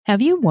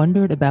Have you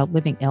wondered about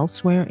living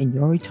elsewhere in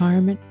your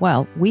retirement?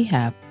 Well, we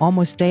have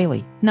almost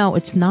daily. No,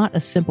 it's not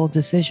a simple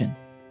decision,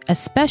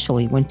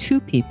 especially when two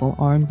people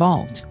are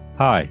involved.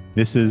 Hi,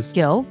 this is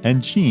Gil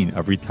and Gene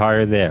of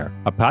Retire There,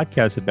 a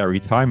podcast about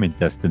retirement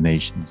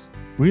destinations.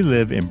 We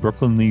live in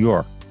Brooklyn, New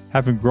York.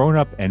 Having grown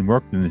up and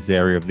worked in this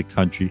area of the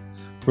country,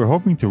 we're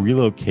hoping to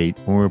relocate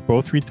when we're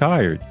both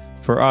retired.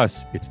 For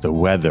us, it's the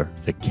weather,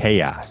 the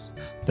chaos,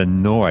 the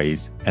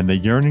noise, and the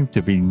yearning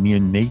to be near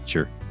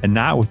nature and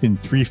not within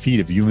 3 feet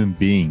of human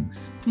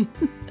beings.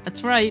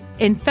 That's right.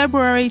 In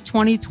February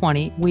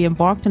 2020, we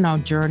embarked on our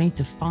journey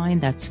to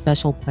find that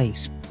special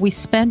place. We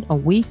spent a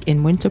week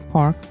in Winter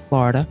Park,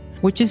 Florida,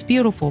 which is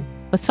beautiful,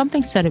 but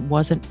something said it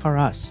wasn't for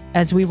us.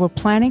 As we were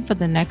planning for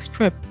the next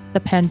trip, the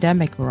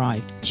pandemic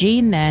arrived.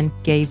 Gene then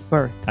gave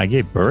birth. I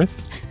gave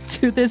birth?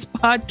 To this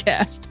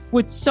podcast.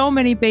 With so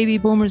many baby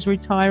boomers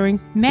retiring,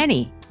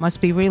 many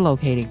must be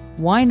relocating.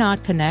 Why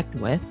not connect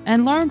with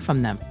and learn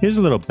from them? Here's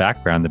a little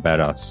background about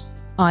us.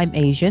 I'm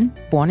Asian,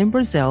 born in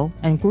Brazil,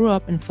 and grew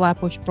up in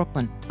Flatbush,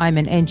 Brooklyn. I'm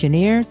an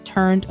engineer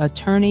turned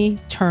attorney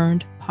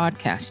turned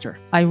podcaster.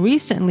 I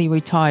recently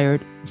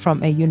retired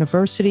from a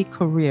university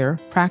career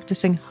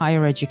practicing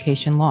higher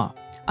education law.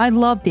 I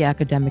loved the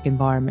academic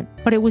environment,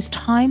 but it was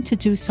time to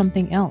do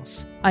something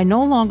else. I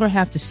no longer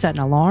have to set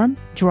an alarm,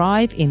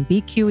 drive in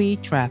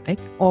BQE traffic,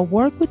 or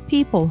work with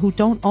people who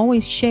don't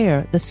always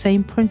share the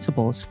same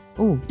principles.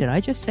 Ooh, did I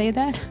just say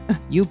that?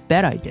 You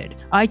bet I did.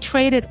 I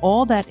traded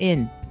all that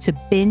in to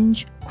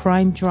binge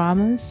crime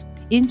dramas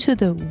into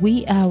the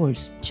wee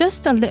hours,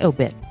 just a little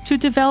bit, to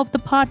develop the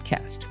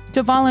podcast,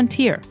 to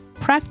volunteer,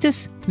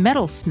 practice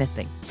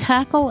metalsmithing,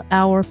 tackle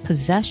our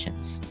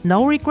possessions.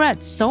 No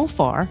regrets so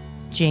far.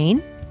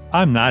 Gene?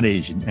 I'm not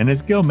Asian, and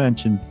as Gil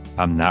mentioned,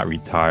 I'm not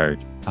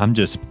retired. I'm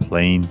just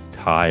plain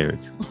tired.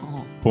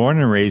 Oh. Born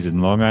and raised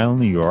in Long Island,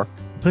 New York,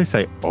 a place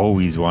I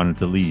always wanted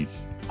to leave.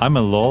 I'm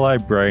a law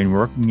librarian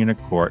working in a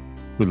court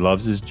who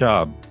loves his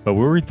job, but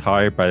we're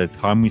retired by the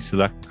time we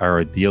select our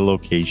ideal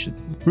location.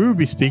 We will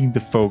be speaking to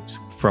folks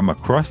from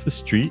across the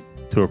street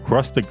to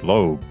across the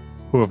globe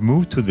who have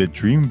moved to their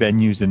dream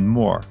venues and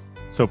more.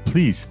 So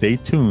please stay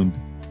tuned,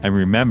 and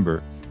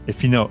remember,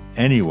 if you know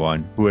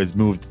anyone who has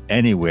moved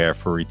anywhere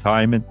for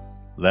retirement,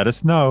 let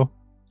us know.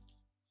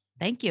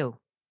 Thank you.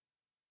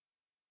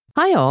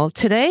 Hi, all.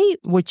 Today,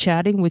 we're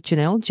chatting with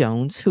Janelle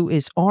Jones, who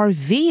is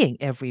RVing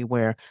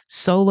everywhere,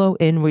 solo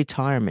in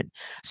retirement.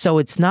 So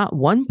it's not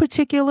one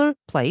particular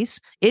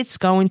place. It's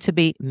going to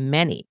be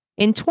many.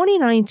 In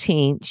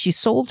 2019, she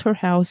sold her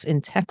house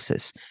in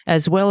Texas,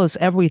 as well as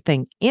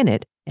everything in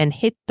it, and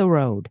hit the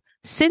road.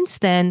 Since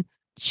then,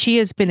 she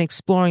has been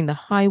exploring the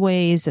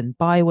highways and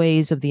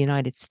byways of the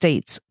United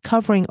States,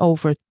 covering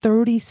over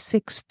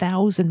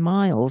 36,000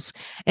 miles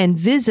and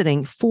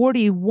visiting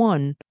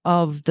 41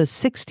 of the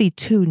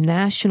 62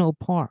 national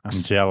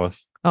parks. I'm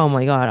jealous. Oh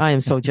my God, I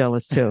am so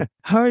jealous too.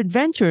 Her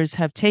adventures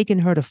have taken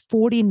her to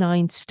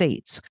 49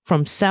 states,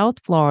 from South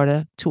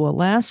Florida to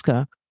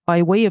Alaska,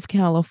 by way of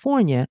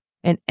California,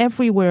 and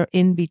everywhere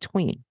in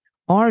between.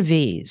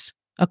 RVs.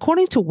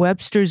 According to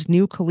Webster's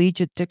New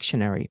Collegiate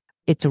Dictionary,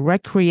 it's a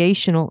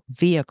recreational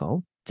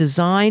vehicle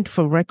designed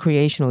for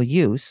recreational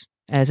use,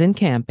 as in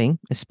camping,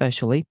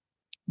 especially.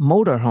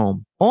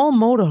 Motorhome. All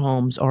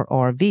motorhomes are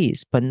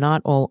RVs, but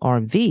not all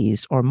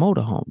RVs are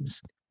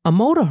motorhomes. A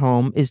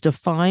motorhome is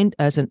defined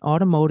as an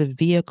automotive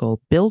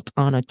vehicle built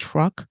on a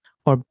truck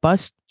or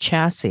bus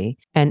chassis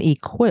and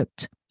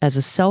equipped as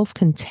a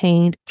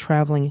self-contained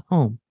traveling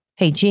home.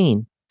 Hey,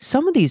 Gene,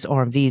 some of these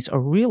RVs are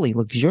really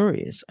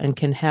luxurious and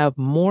can have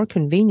more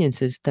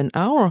conveniences than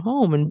our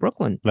home in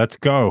Brooklyn. Let's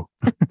go.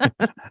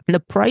 The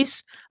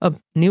price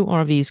of new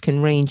RVs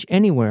can range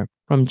anywhere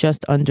from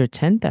just under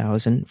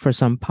 $10,000 for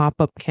some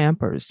pop-up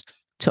campers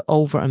to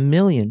over $1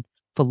 million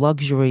for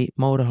luxury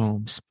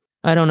motorhomes.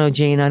 I don't know,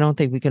 Gene. I don't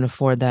think we can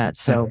afford that.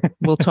 So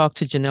we'll talk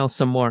to Janelle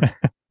some more.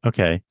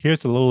 Okay,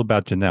 here's a little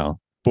about Janelle.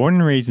 Born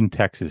and raised in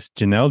Texas,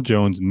 Janelle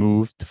Jones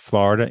moved to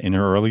Florida in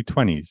her early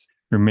 20s.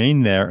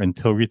 Remained there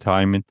until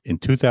retirement in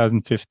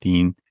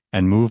 2015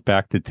 and moved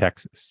back to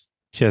Texas.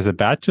 She has a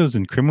bachelor's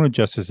in criminal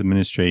justice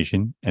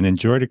administration and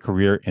enjoyed a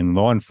career in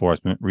law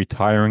enforcement,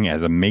 retiring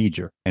as a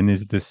major, and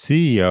is the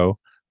CEO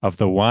of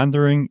the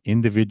Wandering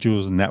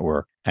Individuals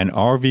Network, an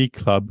RV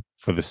club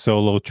for the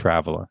solo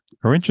traveler.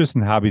 Her interests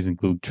and hobbies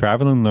include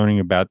traveling and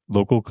learning about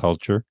local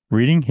culture,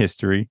 reading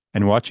history,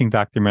 and watching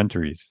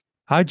documentaries.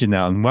 Hi,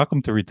 Janelle, and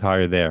welcome to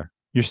Retire There.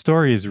 Your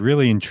story is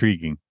really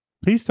intriguing.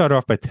 Please start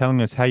off by telling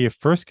us how you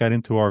first got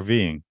into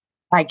RVing.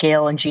 Hi,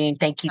 Gail and Jean.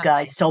 Thank you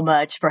guys so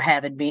much for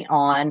having me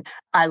on.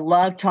 I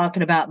love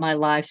talking about my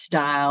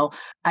lifestyle.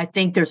 I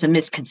think there's a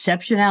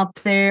misconception out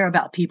there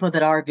about people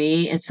that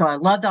RV. And so I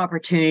love the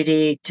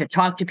opportunity to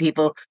talk to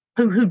people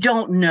who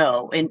don't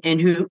know and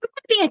who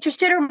might be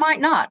interested or might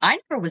not. I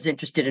never was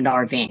interested in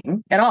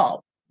RVing at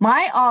all.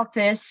 My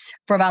office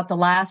for about the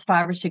last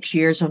 5 or 6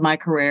 years of my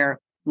career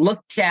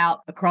looked out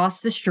across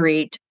the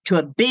street to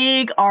a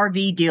big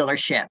RV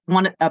dealership,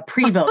 a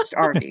Prevost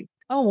RV.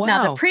 Oh, wow.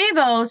 Now, the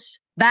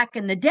back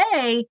in the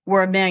day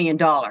were $1 million.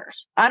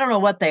 I don't know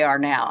what they are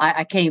now.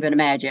 I can't even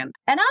imagine.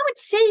 And I would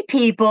see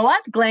people,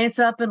 I'd glance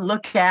up and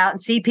look out and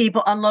see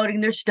people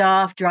unloading their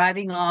stuff,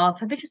 driving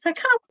off. And they're just like,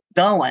 how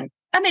going?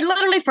 I mean,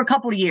 literally for a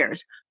couple of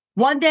years.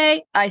 One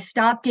day I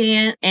stopped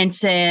in and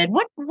said,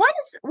 what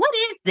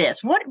is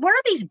this? What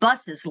are these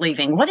buses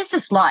leaving? What is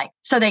this like?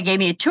 So they gave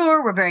me a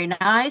tour. Were very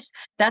nice.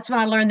 That's when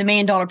I learned the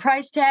 $1 million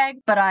price tag.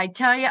 But I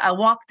tell you, I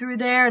walked through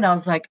there and I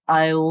was like,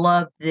 I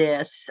love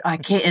this. I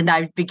can't. And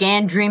I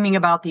began dreaming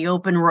about the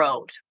open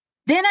road.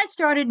 Then I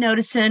started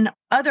noticing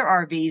other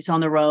RVs on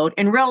the road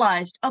and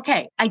realized,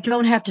 okay, I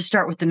don't have to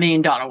start with the $1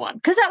 million one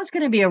because that was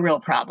going to be a real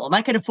problem.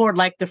 I could afford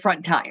like the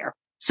front tire.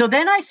 So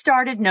then I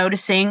started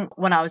noticing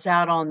when I was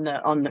out on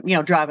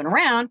the driving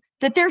around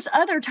that there's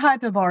other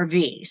type of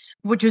RVs,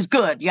 which is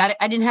good.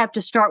 I didn't have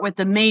to start with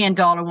the $1 million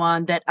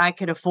one that I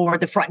could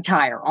afford the front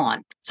tire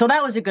on. So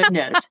that was a good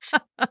news.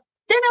 Then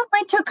I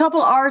went to a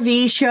couple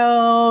RV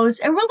shows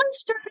and really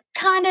started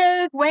kind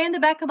of way in the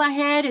back of my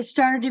head. It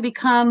started to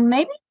become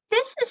maybe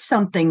this is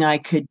something I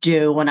could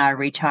do when I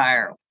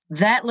retire.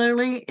 That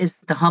literally is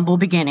the humble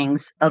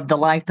beginnings of the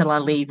life that I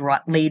lead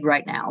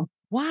right now.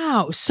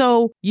 Wow.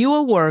 So you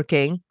were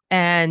working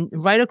and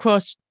right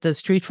across the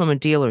street from a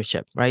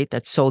dealership, right?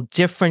 That sold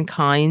different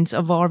kinds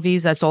of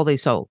RVs. That's all they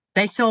sold.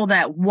 They sold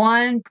that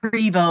one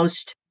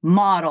Prevost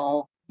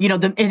model,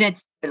 and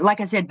it's like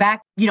I said,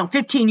 back,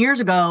 15 years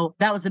ago,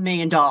 that was $1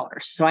 million.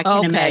 So I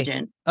can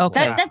imagine.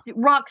 Okay. That's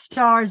rock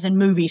stars and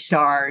movie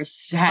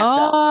stars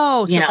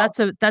have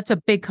so that's a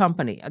big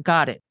company. I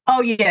got it.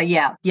 Oh,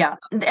 yeah.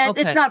 Okay.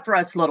 It's not for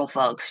us little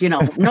folks.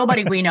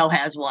 Nobody we know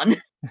has one.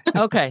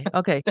 Okay.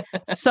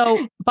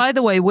 So, by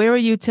the way, where are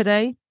you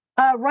today?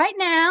 Right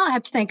now, I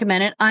have to think a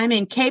minute. I'm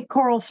in Cape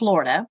Coral,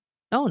 Florida.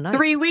 Oh, nice.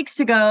 3 weeks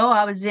ago,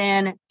 I was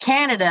in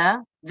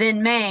Canada,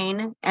 then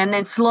Maine, and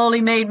then slowly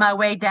made my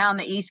way down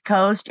the East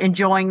Coast,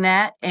 enjoying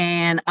that.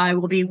 And I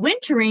will be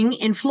wintering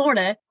in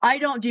Florida. I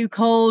don't do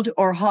cold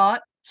or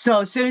hot.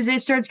 So as soon as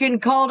it starts getting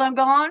cold, I'm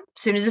gone.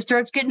 As soon as it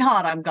starts getting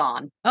hot, I'm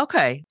gone.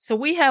 Okay. So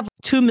we have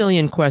 2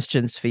 million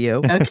questions for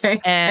you. Okay.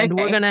 And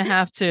we're going to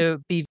have to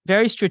be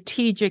very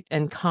strategic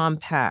and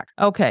compact.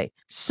 Okay.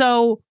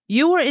 So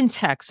you were in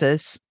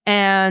Texas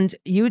and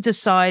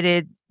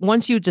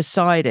once you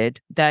decided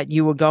that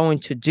you were going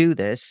to do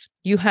this,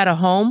 you had a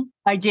home?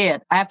 I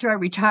did. After I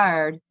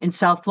retired in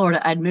South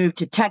Florida, I'd moved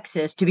to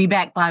Texas to be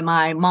back by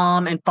my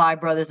mom and 5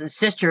 brothers and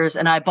sisters.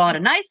 And I bought a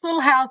nice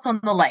little house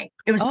on the lake.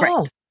 It was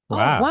great.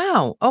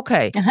 Wow.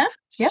 Okay.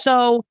 Yep.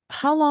 So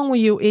how long were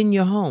you in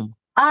your home?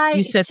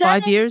 You said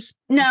 5 years?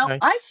 No, Okay.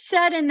 I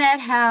sat in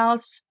that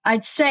house,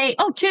 I'd say,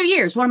 2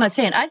 years. What am I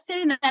saying? I sat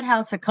in that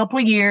house a couple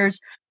of years.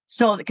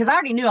 So, because I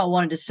already knew I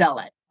wanted to sell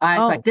it. I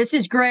was like, this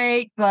is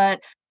great, but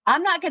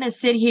I'm not going to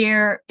sit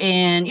here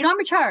and, I'm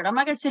retired. I'm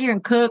not going to sit here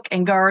and cook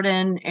and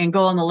garden and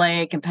go on the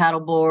lake and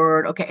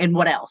paddleboard. Okay. And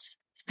what else?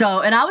 So,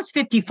 and I was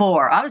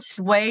 54. I was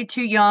way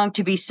too young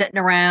to be sitting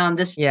around.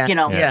 This,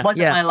 wasn't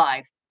my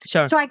life.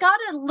 Sure. So I got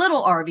a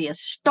little RV, a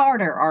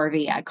starter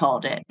RV, I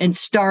called it, and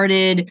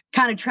started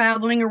kind of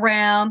traveling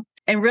around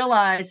and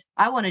realized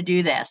I want to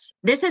do this.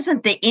 This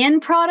isn't the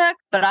end product,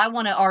 but I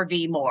want to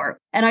RV more.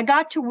 And I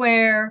got to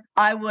where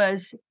I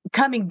was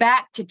coming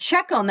back to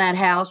check on that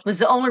house was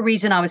the only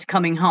reason I was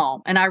coming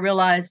home. And I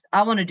realized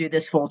I want to do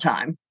this full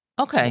time.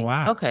 Okay.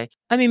 Wow. Okay.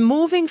 I mean,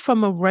 moving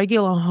from a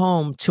regular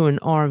home to an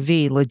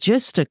RV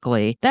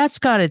logistically, that's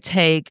got to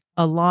take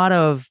a lot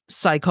of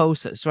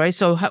psychosis, right?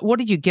 So what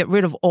did you get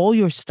rid of all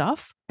your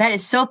stuff? That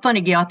is so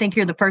funny, Gail. I think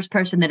you're the first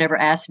person that ever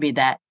asked me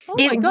that.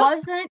 It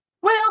wasn't,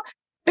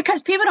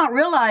 because people don't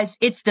realize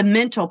it's the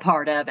mental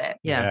part of it.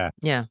 Yeah.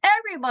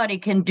 Everybody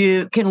can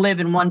live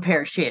in one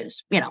pair of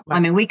shoes. I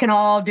mean, we can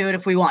all do it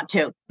if we want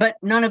to, but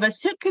none of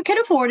us can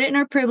afford it and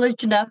are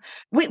privileged enough.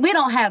 We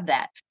don't have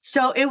that.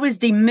 So it was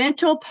the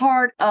mental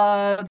part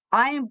of,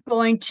 I am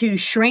going to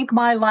shrink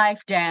my life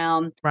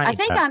down. Right. I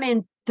think I'm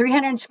in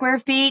 300 square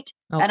feet.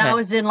 Okay. And I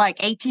was in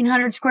like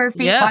 1,800 square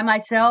feet by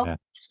myself. Yeah.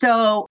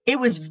 So it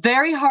was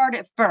very hard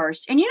at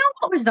first. And you know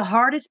what was the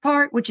hardest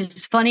part, which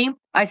is funny?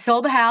 I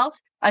sold the house.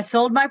 I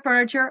sold my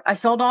furniture. I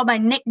sold all my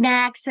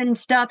knickknacks and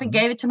stuff and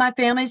gave it to my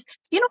families.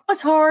 You know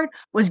what's hard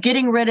was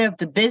getting rid of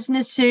the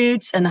business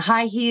suits and the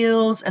high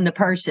heels and the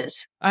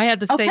purses. I had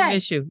the same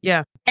issue.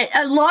 Yeah.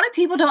 A lot of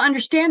people don't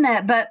understand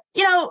that. But,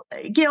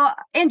 Gil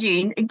and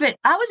Jean, but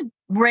I was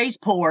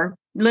raised poor.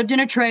 Lived in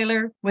a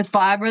trailer with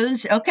 5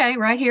 brothers. Okay,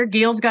 right here.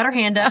 Gail's got her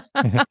hand up.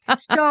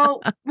 So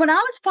when I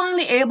was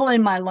finally able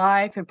in my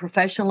life and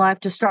professional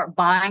life to start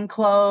buying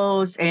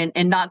clothes and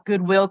not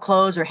Goodwill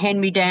clothes or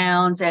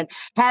hand-me-downs and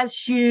have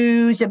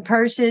shoes and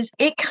purses,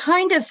 it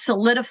kind of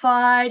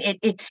solidified.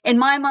 It in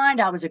my mind,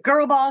 I was a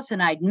girl boss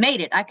and I'd made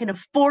it. I could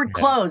afford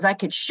clothes. I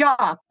could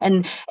shop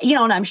and,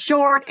 and I'm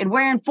short and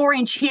wearing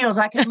 4-inch heels.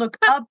 I could look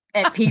up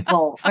at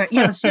people, or,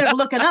 instead of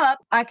looking up,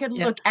 I could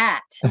look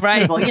at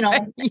people, and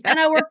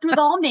I worked with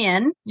all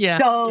men.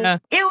 So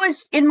it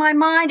was, in my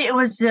mind, it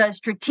was a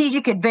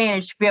strategic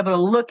advantage to be able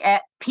to look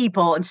at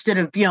people instead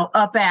of,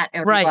 up at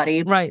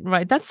everybody.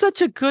 Right. That's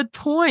such a good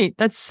point.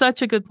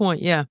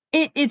 Yeah.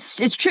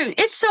 It's true.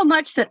 It's so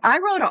much that I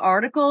wrote an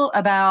article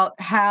about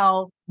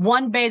how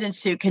one bathing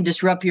suit can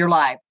disrupt your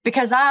life,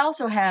 because I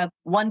also have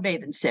one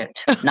bathing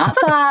suit, not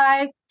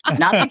five,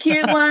 not the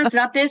cute ones,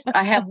 not this.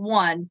 I have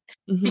one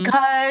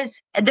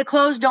because the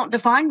clothes don't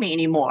define me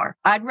anymore.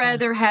 I'd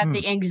rather have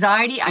the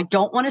anxiety. I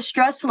don't want to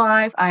stress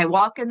life. I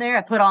walk in there,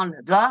 I put on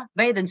the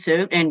bathing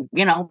suit, and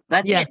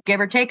that's it,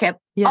 give or take it.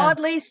 Yeah.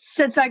 Oddly,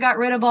 since I got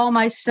rid of all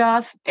my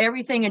stuff,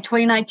 everything in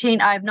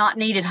 2019, I have not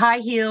needed high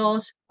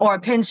heels or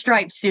a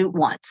pinstripe suit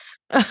once.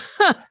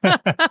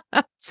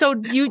 So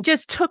you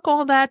just took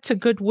all that to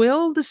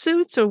Goodwill, the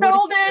suits, or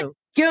what did you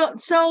do?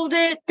 Sold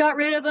it, got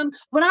rid of them.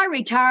 When I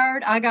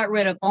retired, I got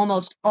rid of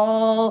almost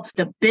all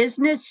the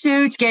business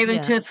suits, gave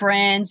them to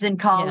friends and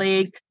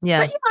colleagues.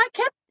 Yeah. But I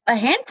kept a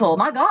handful.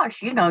 My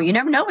gosh, you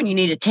never know when you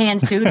need a tan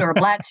suit or a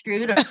black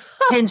suit or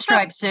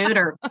pinstripe suit,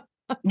 or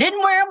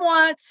didn't wear them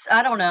once.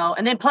 I don't know.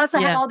 And then plus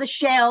I had all the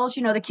shells,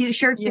 the cute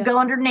shirts to go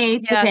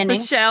underneath. Yeah, depending.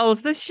 the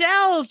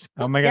shells.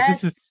 Oh my God,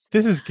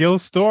 this is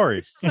Gil's story.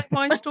 It's like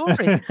my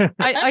story.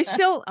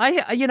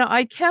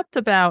 I kept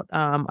about,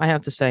 I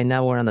have to say,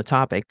 now we're on the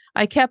topic,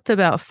 I kept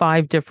about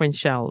 5 different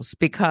shells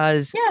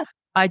because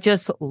I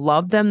just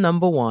love them,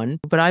 number one.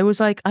 But I was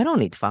like, I don't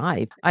need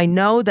 5. I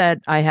know that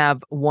I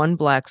have one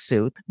black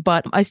suit,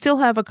 but I still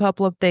have a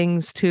couple of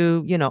things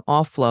to,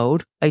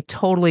 offload. I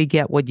totally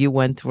get what you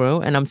went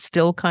through, and I'm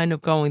still kind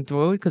of going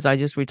through it because I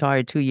just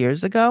retired 2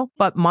 years ago.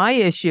 But my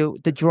issue,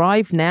 the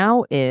drive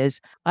now,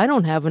 is I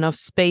don't have enough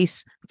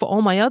space for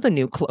all my other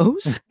new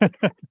clothes.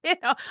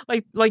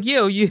 Like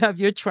you have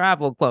your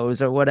travel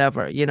clothes or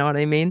whatever. You know what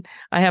I mean?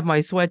 I have my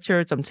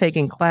sweatshirts. I'm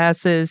taking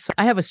classes.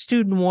 I have a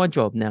student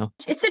wardrobe now.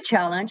 It's a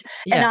challenge.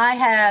 Yeah. And I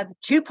have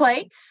 2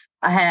 plates.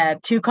 I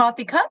have 2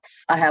 coffee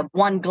cups. I have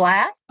 1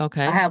 glass.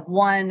 Okay. I have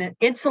 1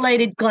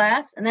 insulated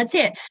glass, and that's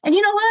it. And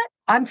you know what?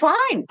 I'm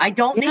fine. I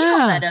don't need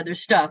all that other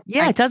stuff.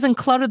 Yeah, it doesn't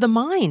clutter the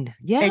mind.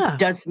 Yeah. It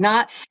does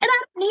not. And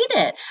I don't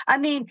need it. I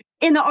mean,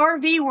 in the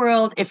RV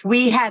world, if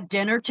we have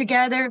dinner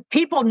together,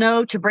 people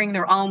know to bring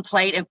their own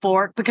plate and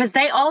fork because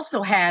they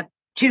also have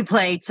 2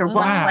 plates or 1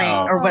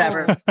 plate or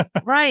whatever.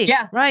 Right.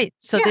 Yeah. Right.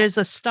 So there's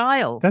a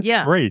style. That's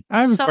great.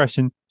 I have a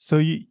question. So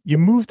you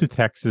moved to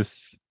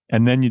Texas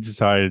and then you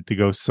decided to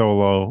go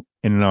solo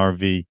in an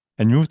RV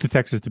and you moved to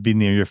Texas to be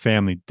near your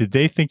family. Did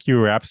they think you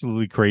were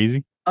absolutely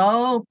crazy?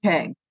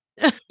 Okay.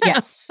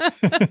 Yes.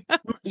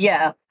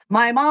 Yeah.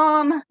 My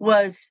mom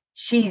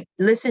she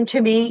listened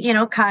to me,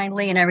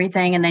 kindly and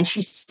everything. And then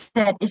she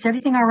said, "Is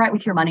everything all right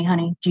with your money,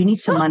 honey? Do you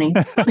need some money?"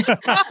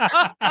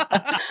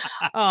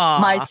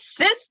 My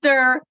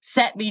sister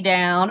sat me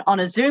down on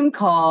a Zoom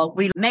call.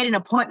 We made an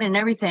appointment and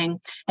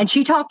everything. And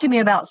she talked to me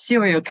about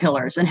serial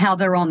killers and how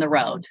they're on the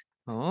road.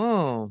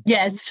 Oh.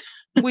 Yes.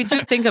 We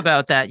do think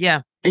about that.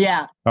 Yeah.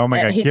 Yeah. Oh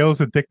my God.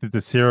 Gil's addicted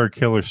to serial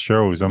killer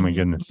shows. Oh my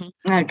goodness.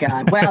 Oh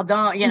God. Well,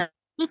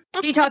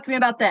 she talked to me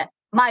about that.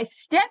 My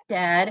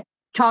stepdad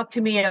talked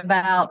to me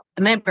about,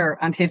 remember,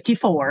 I'm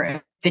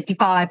 54,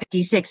 55,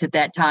 56 at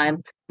that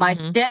time. My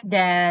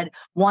stepdad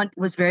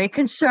was very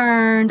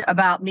concerned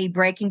about me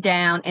breaking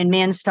down and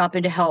men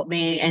stopping to help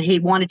me. And he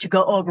wanted to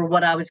go over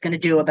what I was going to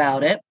do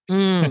about it.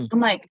 I'm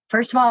like,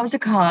 first of all, I was a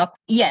cop.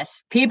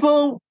 Yes,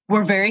 people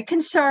were very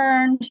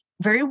concerned,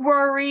 very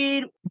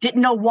worried,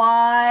 didn't know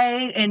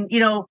why. And,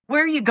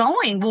 where are you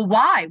going? Well,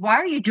 why? Why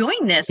are you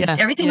doing this? Is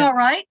everything all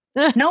right?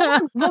 No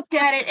one looked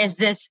at it as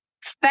this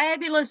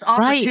fabulous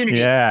opportunity. Right.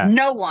 Yeah.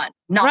 No one,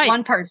 not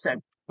one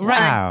person.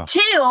 Wow.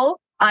 Until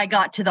I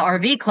got to the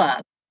RV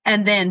club.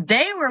 And then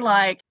they were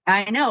like,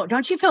 I know,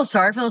 don't you feel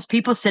sorry for those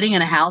people sitting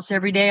in a house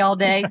every day, all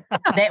day?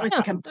 That was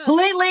a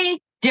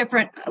completely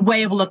different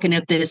way of looking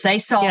at this. They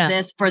saw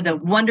this for the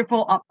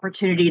wonderful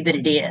opportunity that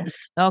it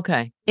is.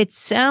 Okay. It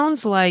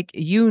sounds like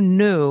you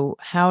knew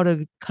how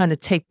to kind of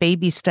take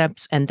baby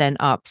steps and then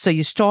up. So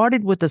you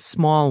started with a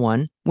small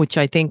one, which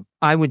I think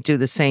I would do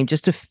the same,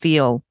 just to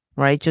feel,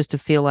 right? Just to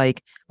feel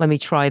like, let me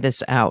try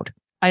this out.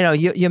 I know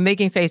you're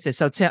making faces,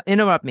 so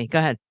interrupt me. Go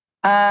ahead.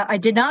 I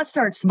did not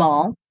start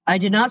small. I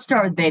did not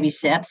start with baby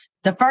steps.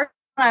 The first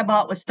one I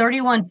bought was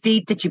 31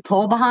 feet that you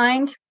pull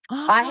behind.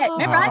 I've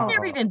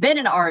never even been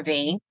in an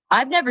RV.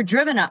 I've never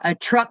driven a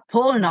truck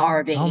pulling an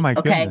RV. Oh my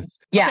goodness.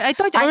 Yeah. Okay, I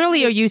thought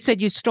earlier you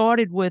said you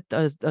started with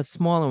a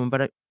smaller one,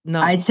 but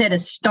no. I said a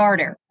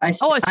starter. A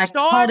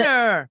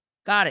starter.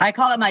 Got it. I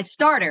call it my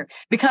starter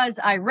because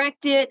I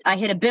wrecked it. I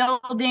hit a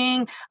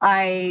building.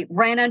 I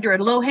ran under a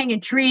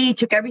low-hanging tree,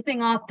 took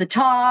everything off the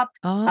top.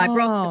 I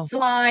broke the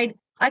slide.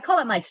 I call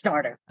it my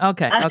starter.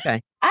 Okay.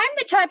 I'm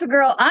the type of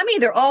girl, I'm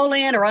either all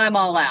in or I'm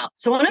all out.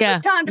 So when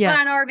it's time to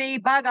buy an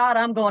RV, by God,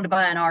 I'm going to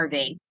buy an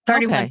RV.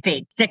 31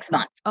 feet, 6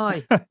 months. All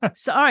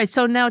right.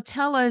 So now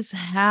tell us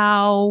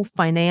how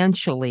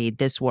financially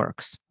this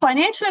works.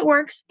 Financially, it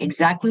works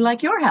exactly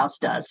like your house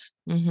does.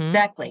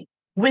 Exactly.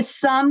 With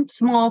some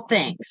small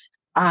things.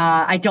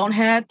 I don't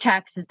have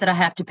taxes that I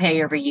have to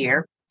pay every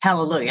year.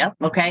 Hallelujah.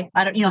 Okay.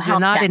 I don't, You're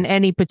not in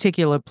any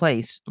particular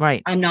place.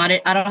 Right. I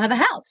don't have a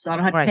house. So I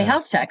don't have to pay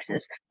house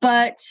taxes.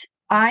 But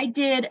I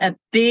did a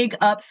big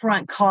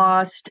upfront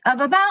cost of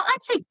about,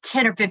 I'd say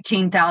 $10,000 or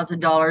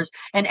 $15,000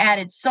 and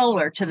added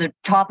solar to the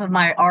top of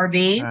my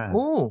RV.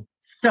 Oh,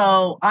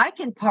 So I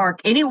can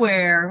park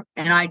anywhere,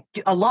 and I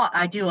do a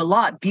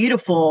lot.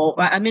 Beautiful.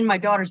 I'm in my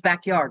daughter's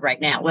backyard right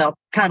now. Well,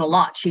 kind of a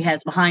lot she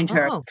has behind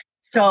her. oh,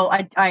 So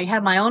I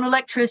have my own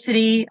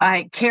electricity.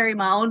 I carry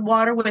my own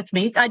water with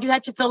me. I do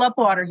have to fill up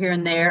water here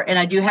and there, and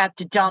I do have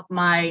to dump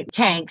my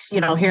tanks,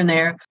 here and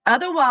there.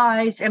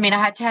 Otherwise, I mean,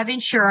 I had to have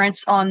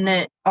insurance on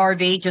the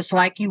RV, just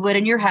like you would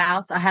in your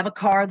house. I have a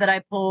car that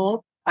I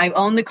pull. I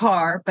own the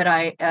car, but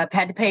I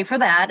had to pay for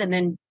that and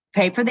then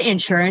pay for the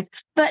insurance.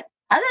 But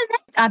other than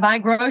that, I buy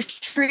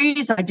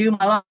groceries. I do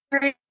my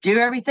laundry, do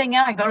everything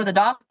else. I go to the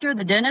doctor,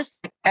 the dentist,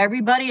 like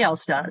everybody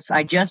else does.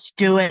 I just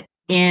do it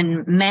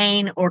in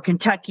Maine or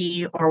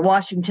Kentucky or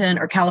Washington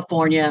or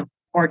California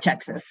or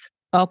Texas.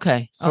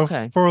 okay. So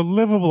Okay. for a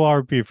livable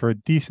RV, for a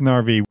decent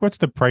RV, what's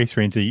the price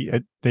range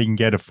that they can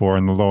get it for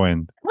on the low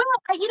end? Well,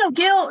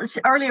 Gil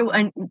earlier,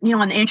 on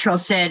the intro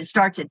said it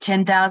starts at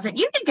 10,000.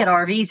 You can get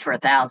RVs for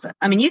 1,000.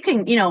 I mean, you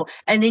can,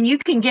 and then you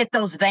can get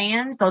those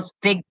vans,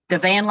 the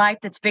van life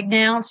that's big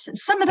now.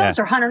 Some of those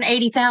are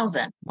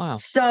 180,000. Wow.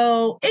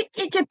 So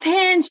it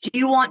depends. Do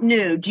you want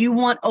new? Do you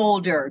want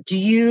older? Do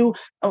you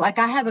like?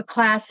 I have a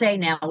Class A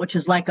now, which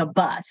is like a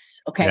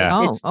bus. Okay,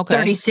 Yeah. it's okay.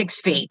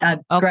 36 feet. I've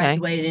Okay.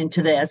 graduated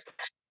into this.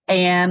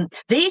 And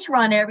these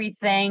run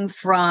everything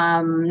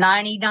from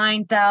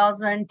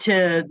 99,000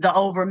 to the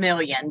over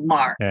million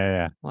mark.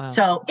 Yeah. Wow.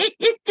 So it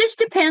just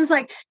depends.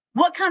 Like,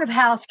 what kind of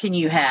house can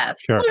you have?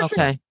 Sure. Well,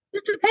 Okay.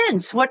 It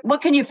depends.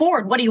 What can you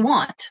afford? What do you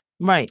want?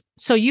 Right.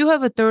 So you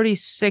have a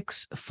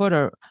 36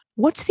 footer.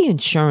 What's the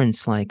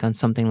insurance like on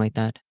something like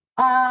that?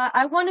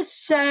 I want to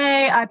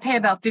say I pay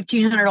about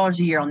 $1,500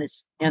 a year on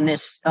this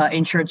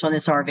insurance on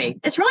this RV.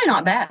 It's really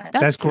not bad.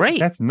 That's great.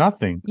 That's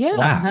nothing. Yeah.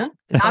 Wow. Uh-huh.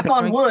 Knock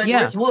on wood. Yeah.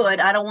 Where's wood?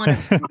 I don't want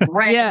to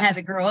wreck Yeah. and have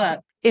it grow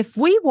up. If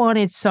we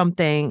wanted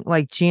something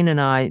like Jean and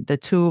I, the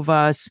two of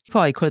us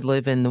probably could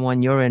live in the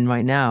one you're in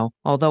right now,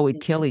 although we'd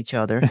kill each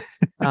other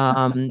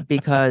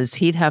because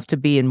he'd have to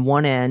be in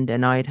one end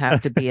and I'd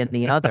have to be in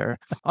the other.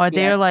 Are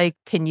there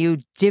can you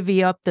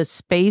divvy up the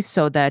space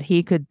so that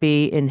he could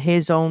be in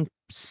his own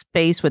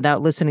space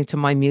without listening to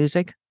my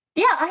music?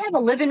 Yeah, I have a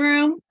living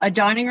room, a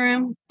dining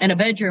room, and a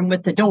bedroom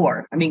with the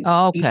door. I mean,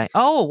 Okay.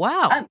 Oh,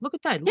 wow. Look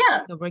at that. Look yeah.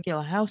 like a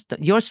regular house.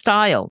 Your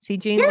style. See,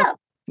 Jean? Yeah. Look,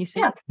 you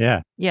see?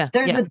 Yeah. Yeah.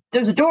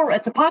 There's a door.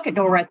 It's a pocket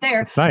door right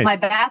there. That's nice. My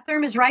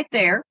bathroom is right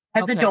there.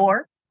 Has a Okay.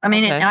 door. I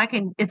mean, Okay. and I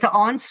can. It's an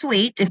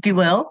ensuite, if you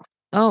will.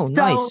 Oh, So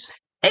nice.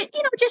 it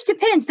just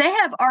depends. They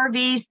have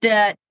RVs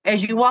that,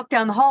 as you walk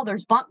down the hall,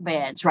 there's bunk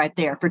beds right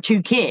there for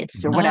two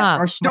kids or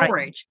whatever, or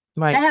storage.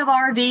 Right. They have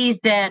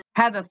RVs that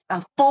have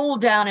a fold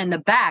down in the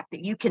back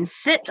that you can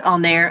sit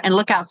on there and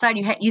look outside.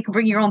 You can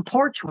bring your own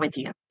porch with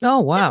you. Oh,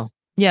 wow.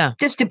 Yeah.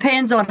 Just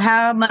depends on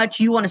how much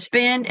you want to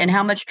spend and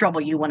how much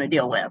trouble you want to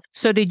deal with.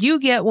 So did you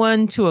get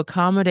one to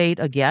accommodate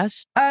a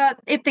guest?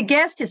 If the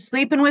guest is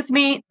sleeping with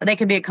me, they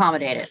can be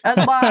accommodated.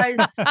 Otherwise,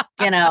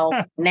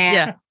 nah.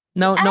 Yeah.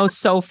 No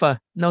sofa.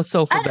 No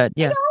sofa bed.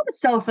 Yeah. I have a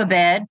sofa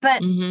bed,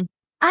 but Mm-hmm.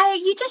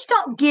 you just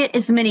don't get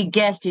as many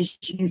guests as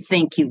you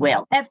think you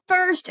will. At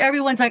first,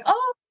 everyone's like,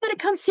 "Oh, I'm gonna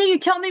come see you.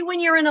 Tell me when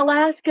you're in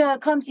Alaska."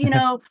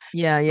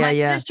 Yeah. My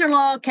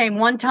sister-in-law came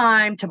one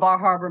time to Bar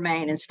Harbor,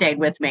 Maine, and stayed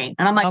with me,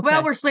 and I'm like, Okay.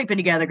 "Well, we're sleeping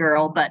together,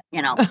 girl, but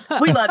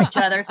we love each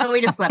other, so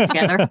we just slept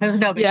together. It was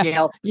no big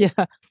deal." Yeah.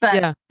 But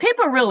Yeah.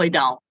 people really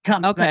don't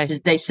come as Okay. much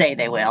as they say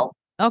they will.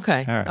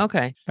 Okay. All right.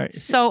 Okay. All right.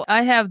 So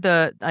I have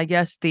the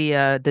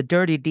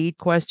dirty deed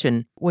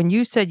question. When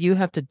you said you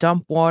have to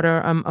dump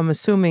water, I'm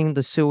assuming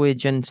the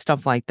sewage and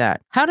stuff like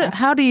that.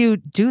 How do you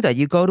do that?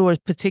 You go to a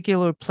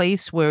particular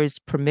place where it's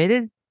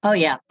permitted? Oh,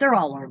 yeah. They're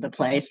all over the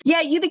place. Yeah,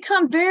 you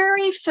become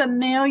very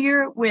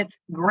familiar with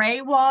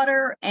gray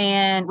water,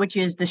 which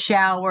is the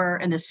shower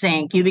and the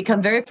sink. You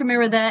become very familiar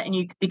with that, and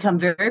you become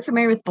very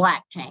familiar with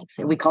black tanks.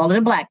 And we call it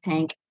a black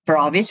tank for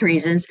obvious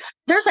reasons.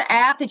 There's an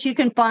app that you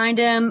can find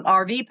them.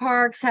 RV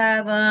parks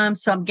have them.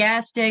 Some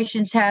gas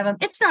stations have them.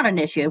 It's not an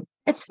issue.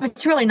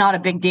 It's really not a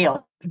big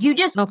deal. You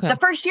just, the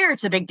first year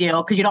it's a big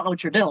deal because you don't know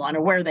what you're doing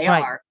or where they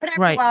are. But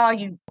after a while,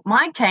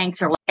 my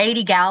tanks are like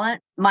 80 gallon.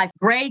 My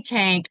gray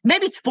tank,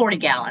 maybe it's 40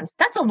 gallons.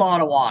 That's a lot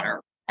of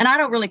water. And I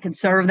don't really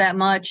conserve that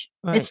much.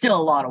 Right. It's still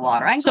a lot of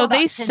water. So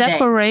they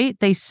separate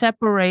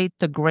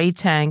the gray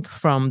tank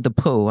from the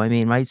poo. I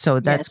mean, right? So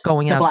that's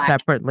going out black.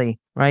 separately,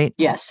 right?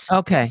 Yes.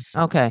 Okay. Yes.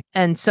 Okay.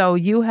 And so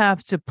you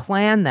have to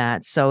plan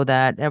that so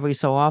that every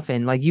so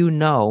often,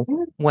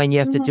 when you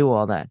have to do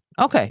all that.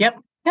 Okay. Yep.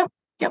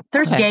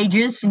 There's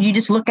gauges, and you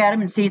just look at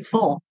them and see it's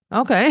full.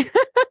 Okay.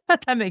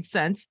 That makes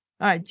sense.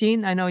 All right,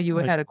 Jean, I know you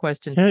had a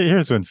question.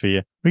 Here's one for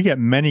you. We get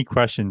many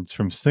questions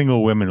from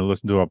single women who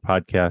listen to our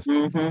podcast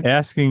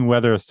asking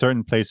whether a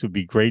certain place would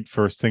be great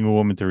for a single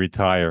woman to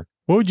retire.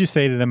 What would you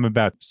say to them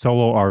about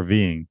solo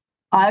RVing?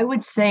 I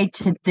would say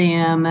to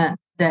them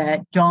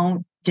that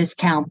don't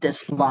discount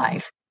this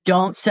life.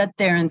 Don't sit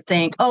there and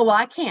think, "Oh,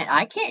 I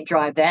can't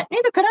drive that."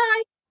 Neither could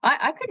I.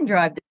 I couldn't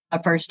drive that when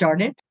I first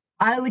started.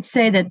 I would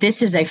say that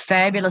this is a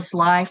fabulous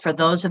life for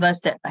those of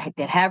us that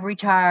have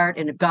retired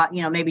and have got,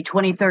 maybe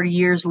 20, 30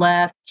 years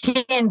left,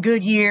 10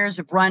 good years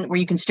of run where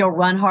you can still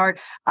run hard.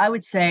 I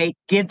would say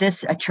give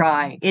this a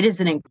try. It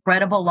is an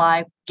incredible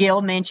life.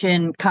 Gil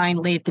mentioned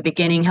kindly at the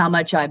beginning how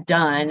much I've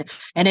done,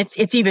 and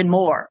it's even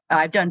more.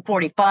 I've done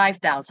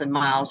 45,000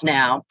 miles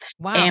now.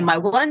 Wow. And my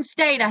one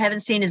state I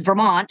haven't seen is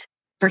Vermont,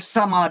 for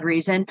some odd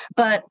reason.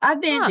 But I've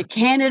been to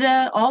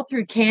Canada, all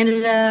through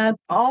Canada,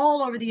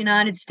 all over the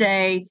United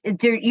States.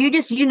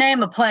 You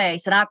name a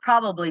place, and I've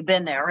probably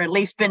been there, or at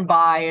least been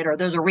by it, or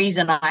there's a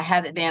reason I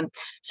haven't been.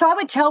 So I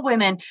would tell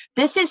women,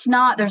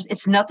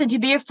 it's nothing to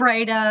be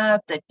afraid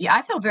of. That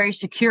I feel very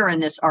secure in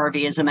this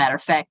RV, as a matter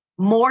of fact,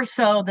 more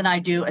so than I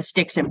do a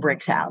sticks and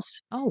bricks house.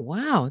 Oh,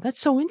 wow.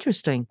 That's so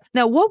interesting.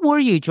 Now, what were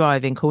you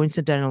driving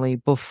coincidentally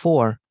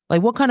before?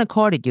 Like, what kind of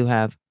car did you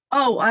have?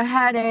 Oh, I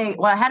had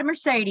a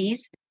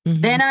Mercedes.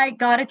 Mm-hmm. Then I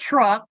got a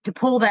truck to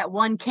pull that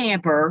one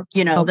camper,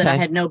 that I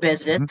had no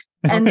business.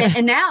 Mm-hmm.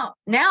 And now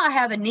I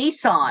have a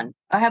Nissan.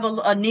 I have a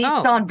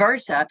Nissan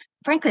Versa,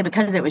 frankly,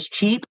 because it was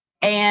cheap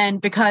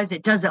and because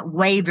it doesn't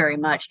weigh very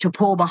much to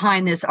pull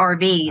behind this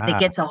RV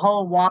that gets a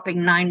whole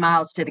whopping 9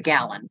 miles to the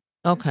gallon.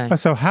 Okay.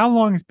 So how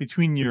long is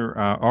between your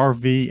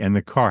RV and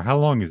the car? How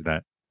long is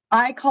that?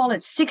 I call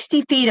it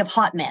 60 feet of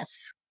hot mess.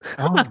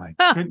 Oh my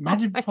goodness.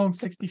 Imagine pulling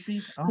 60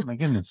 feet. Oh my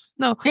goodness.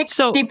 No.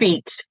 60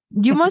 feet.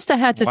 You must have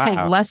had to take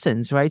Wow.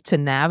 lessons, right? To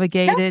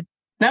navigate it.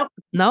 Nope.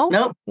 No?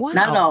 Nope. Wow.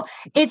 Not at all.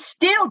 It's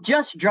still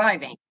just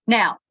driving.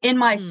 Now, in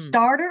my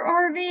starter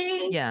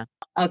RV. Yeah.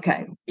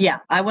 Okay. Yeah.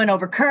 I went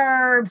over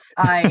curbs.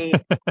 I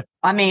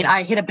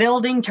hit a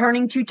building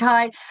turning too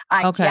tight.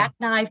 I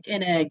jackknifed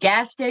in a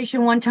gas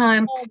station one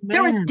time. Oh,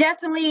 there was man.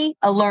 definitely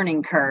a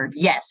learning curve.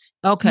 Yes.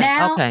 Okay.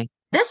 Now, Okay.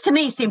 this to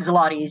me seems a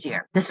lot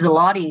easier. This is a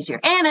lot easier.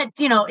 And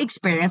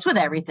experience with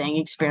everything.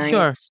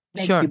 Experience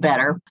makes you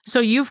better. So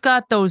you've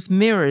got those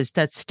mirrors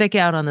that stick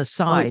out on the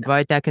side,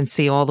 right? That can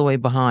see all the way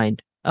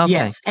behind. Okay.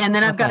 Yes. And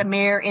then I've got a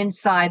mirror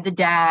inside the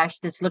dash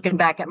that's looking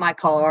back at my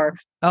car.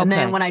 Okay. And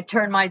then when I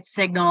turn my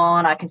signal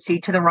on, I can see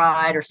to the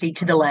right or see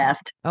to the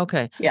left.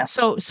 Okay. Yeah.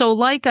 So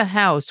like a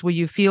house where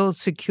you feel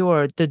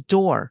secure, the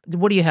door,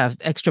 what do you have?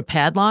 Extra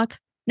padlock?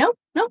 Nope,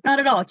 not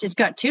at all. It's just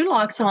got 2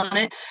 locks on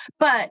it.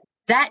 But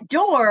that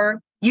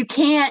door, you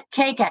can't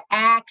take an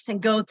axe and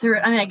go through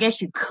it. I mean, I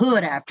guess you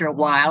could after a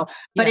while,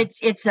 but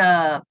it's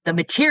the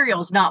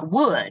material's not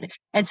wood.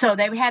 And so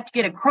they would have to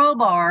get a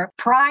crowbar,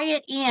 pry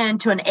it in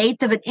to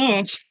 1/8 of an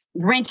inch,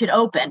 wrench it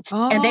open,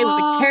 and they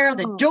would tear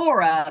the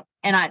door up.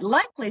 And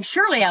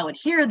surely I would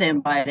hear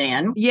them by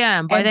then. Yeah,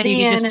 and by then you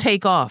can just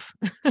take off.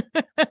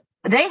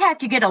 They'd have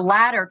to get a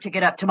ladder to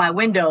get up to my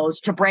windows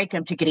to break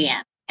them to get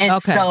in.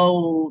 And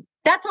so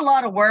that's a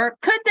lot of work.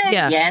 Could they?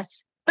 Yeah.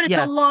 Yes. But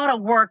it's a lot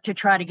of work to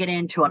try to get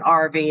into an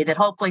RV that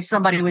hopefully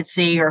somebody would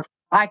see, or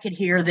I could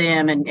hear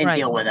them and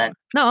deal with it.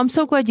 No, I'm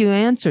so glad you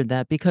answered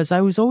that, because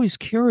I was always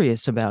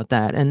curious about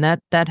that. And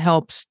that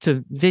helps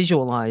to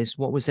visualize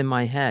what was in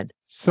my head.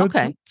 So,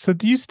 so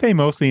do you stay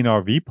mostly in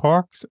RV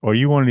parks, or are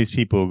you one of these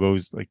people who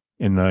goes like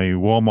in the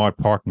Walmart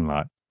parking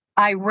lot?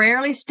 I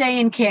rarely stay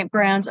in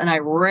campgrounds, and I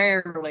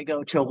rarely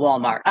go to a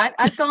Walmart.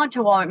 I've gone to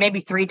Walmart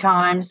maybe 3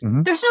 times.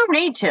 Mm-hmm. There's no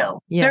need to.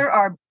 Yeah. There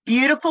are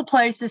beautiful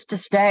places to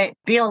stay.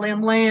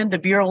 BLM land, the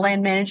Bureau of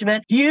Land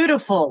Management,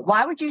 beautiful.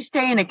 Why would you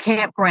stay in a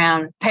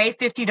campground, pay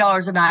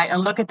 $50 a night,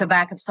 and look at the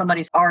back of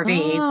somebody's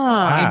RV,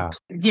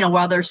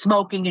 while they're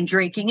smoking and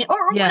drinking,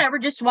 or whatever?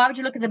 Just why would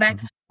you look at the back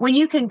when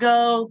you can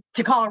go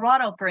to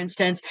Colorado, for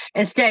instance,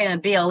 and stay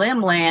in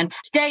BLM land,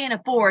 stay in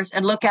a forest,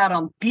 and look out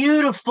on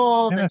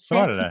beautiful the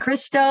San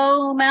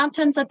Cristo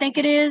Mountains? I think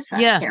it is. I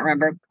can't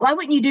remember. Why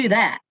wouldn't you do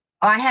that?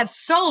 I have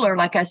solar,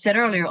 like I said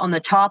earlier, on the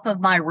top of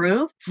my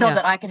roof so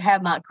that I can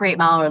create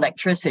my own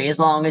electricity as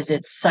long as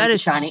it's sun That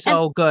is shining.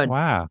 so good.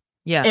 Wow.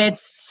 Yeah.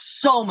 It's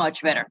so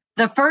much better.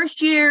 The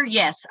first year,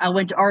 yes, I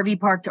went to RV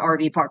park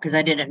because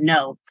I didn't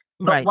know.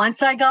 But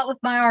once I got with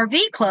my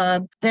RV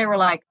club, they were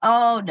like,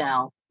 oh,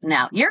 no.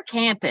 Now you're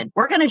camping.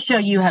 We're going to show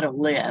you how to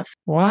live.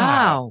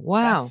 Wow.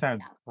 That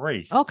sounds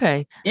great.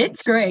 Okay.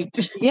 It's great.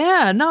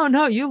 Yeah.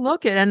 No, you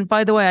look it. And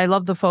by the way, I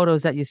love the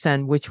photos that you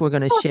send, which we're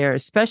going to share,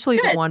 especially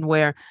the one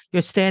where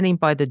you're standing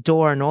by the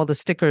door and all the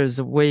stickers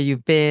of where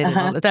you've been. And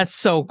all that. That's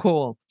so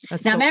cool.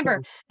 Now,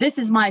 remember, this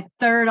is my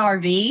 3rd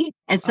RV.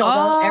 And so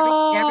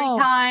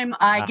every time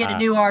I get a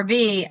new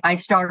RV, I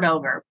start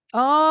over.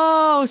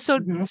 Oh,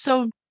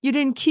 so you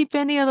didn't keep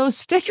any of those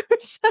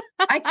stickers?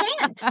 I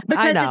can't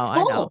because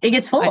it's full. It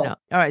gets full. I know.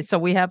 All right. So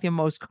we have your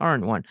most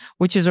current one,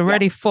 which is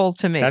already full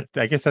to me.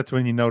 I guess that's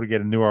when you know to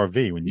get a new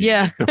RV. When you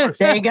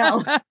there you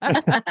go.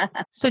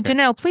 So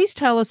Janelle, please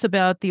tell us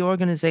about the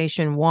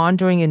organization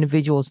Wandering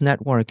Individuals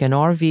Network, an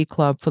RV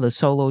club for the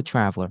solo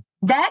traveler.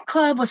 That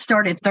club was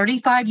started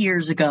 35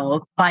 years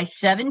ago by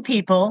 7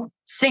 people,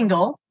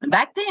 single. And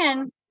back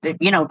then,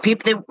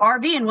 people, the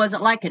RVing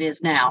wasn't like it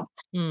is now.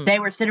 They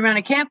were sitting around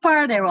a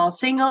campfire. They were all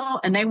single,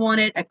 and they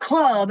wanted a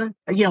club,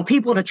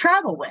 people to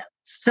travel with.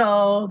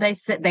 So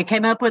they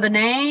came up with a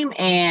name,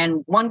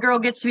 and one girl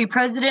gets to be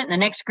president,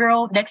 and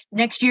the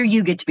next year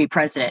you get to be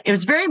president. It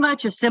was very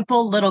much a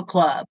simple little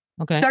club.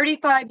 Okay.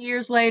 35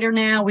 years later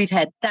now, we've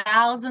had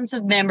thousands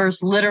of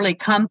members literally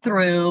come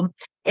through.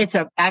 It's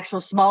an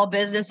actual small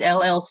business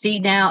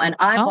LLC now, and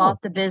I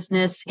bought the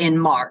business in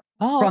March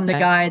from the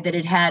guy that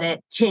had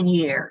it 10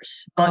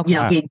 years. But,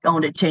 he'd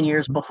owned it 10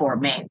 years before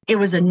me. It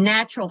was a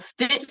natural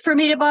fit for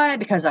me to buy it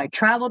because I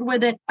traveled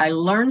with it. I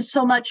learned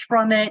so much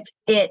from it.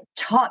 It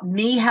taught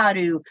me how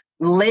to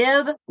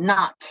live,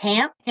 not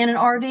camp in an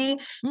RV.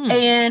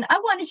 And I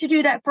wanted to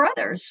do that for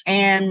others.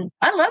 And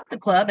I love the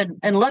club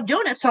and love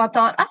doing it. So I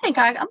thought, I think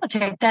I'm going to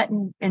take that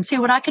and see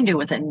what I can do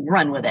with it and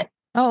run with it.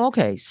 Oh,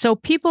 okay. So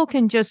people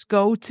can just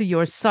go to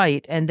your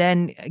site and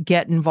then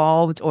get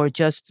involved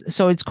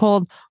so it's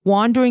called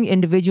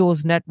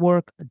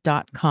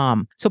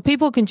wanderingindividualsnetwork.com. So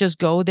people can just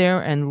go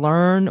there and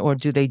learn, or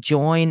do they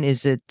join?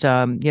 Is it,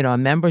 a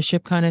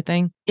membership kind of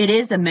thing? It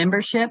is a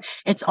membership.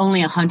 It's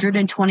only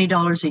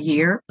 $120 a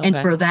year. Okay.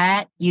 And for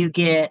that, you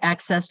get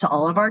access to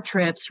all of our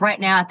trips. Right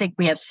now, I think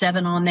we have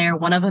 7 on there,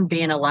 one of them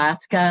being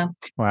Alaska.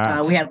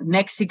 Wow. We have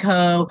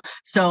Mexico.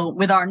 So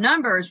with our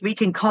numbers, we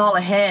can call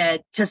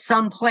ahead to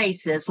some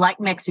places like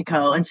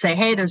Mexico and say,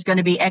 hey, there's going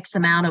to be X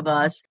amount of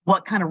us.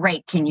 What kind of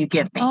rate can you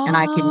give me? And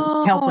I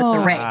can help with the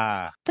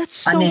rate. That's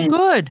so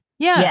good.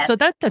 Yeah, yes, so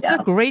that's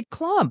a great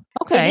club.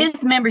 Okay. It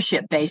is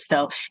membership based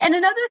though. And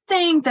another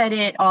thing that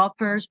it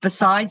offers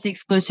besides the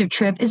exclusive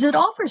trip is it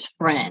offers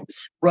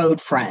friends, road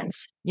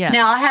friends. Yeah.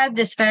 Now I have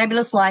this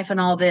fabulous life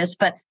and all this,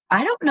 but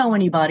I don't know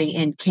anybody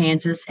in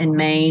Kansas and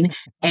Maine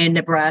and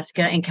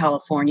Nebraska and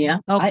California.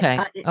 Okay.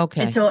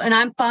 Okay. And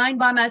I'm fine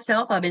by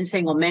myself. I've been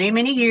single many,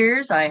 many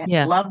years. I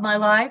love my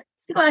life.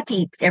 So go out to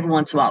eat every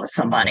once in a while with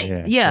somebody.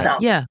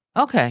 Yeah.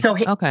 Okay. So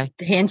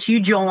hence you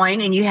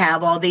join and you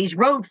have all these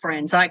road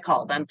friends, I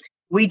call them.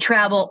 We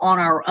travel on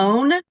our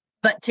own,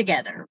 but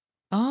together.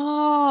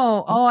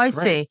 I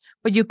see.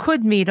 But you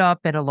could meet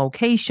up at a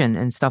location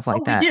and stuff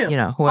like that. We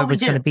do.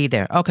 Whoever's going to be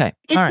there. Okay.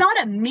 It's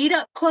not a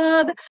meetup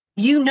club.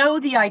 You know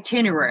the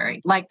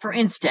itinerary. Like, for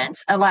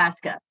instance,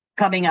 Alaska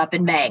coming up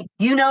in May.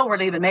 We're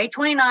leaving May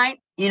 29th.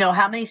 You know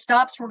how many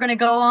stops we're going to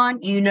go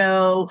on. You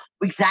know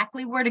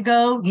exactly where to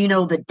go. You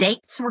know the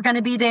dates we're going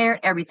to be there,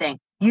 everything.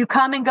 You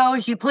come and go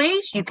as you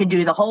please. You can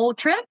do the whole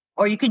trip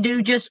or you can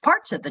do just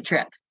parts of the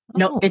trip.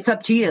 No, it's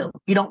up to you.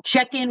 You don't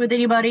check in with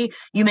anybody.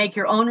 You make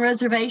your own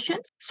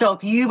reservations. So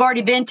if you've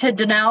already been to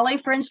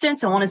Denali, for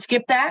instance, and want to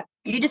skip that,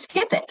 you just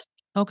skip it.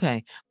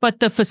 Okay. But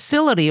the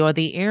facility or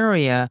the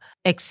area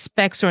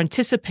expects or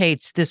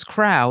anticipates this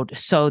crowd,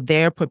 so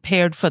they're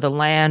prepared for the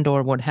land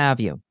or what have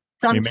you.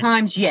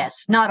 Sometimes,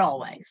 yes. Not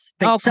always.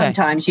 But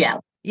sometimes, yeah.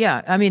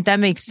 Yeah. I mean, that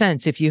makes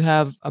sense. If you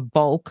have a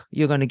bulk,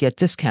 you're going to get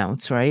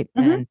discounts, right?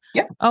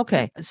 Mm-hmm.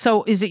 Okay.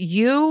 So is it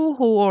you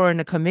who are in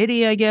a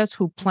committee, I guess,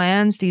 who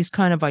plans these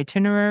kind of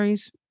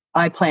itineraries?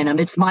 I plan them.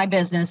 It's my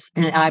business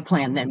and I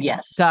plan them.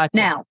 Yes. Gotcha.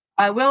 Now,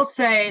 I will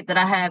say that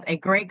I have a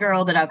great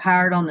girl that I've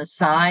hired on the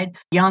side,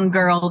 young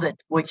girl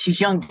she's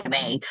young to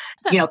me,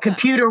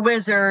 computer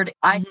wizard.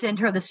 I send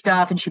her the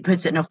stuff and she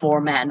puts it in a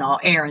format and all.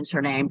 Erin's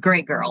her name.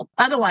 Great girl.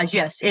 Otherwise,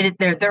 yes,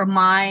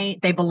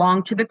 they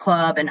belong to the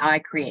club and I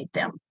create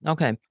them.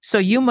 Okay. So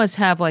you must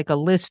have like a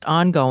list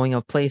ongoing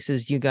of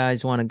places you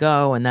guys want to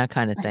go and that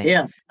kind of thing.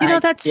 Yeah.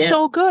 That's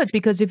so good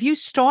because if you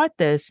start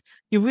this,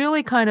 you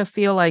really kind of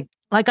feel like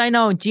I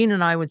know Gene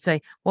and I would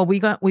say, well,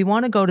 we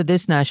want to go to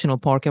this national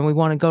park and we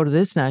want to go to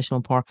this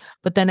national park.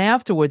 But then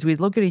afterwards we'd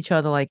look at each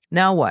other like,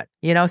 now what?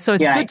 So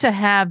it's good to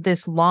have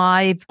this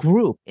live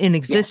group in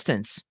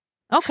existence.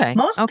 Yes. Okay.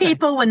 Most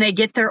people, when they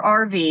get their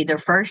RV, their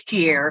first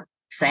year,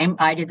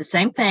 I did the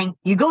same thing.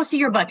 You go see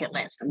your bucket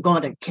list. I'm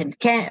going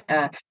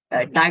to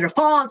Niagara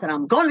Falls and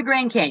I'm going to the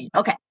Grand Canyon.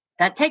 Okay.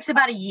 That takes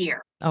about a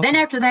year. Okay. Then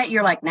after that,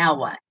 you're like, now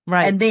what?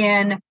 Right. And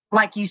then,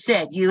 like you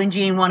said, you and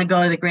Gene want to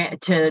go to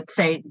to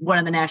say one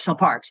of the national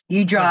parks.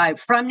 You drive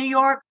from New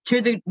York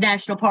to the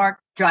national park,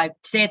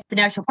 stay at the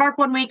national park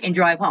 1 week and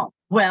drive home.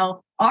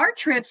 Well, our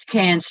trips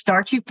can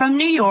start you from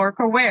New York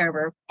or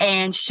wherever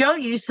and show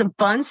you some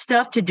fun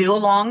stuff to do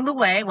along the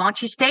way. Why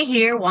don't you stay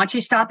here? Why don't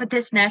you stop at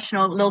this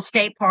national little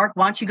state park?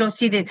 Why don't you go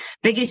see the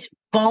biggest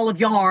ball of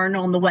yarn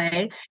on the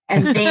way?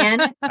 And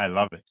then I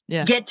love it.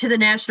 Yeah. Get to the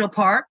national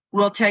park.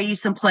 We'll tell you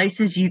some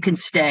places you can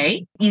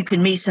stay. You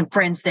can meet some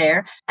friends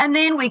there. And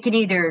then we can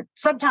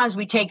sometimes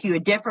we take you a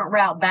different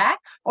route back,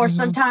 or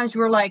sometimes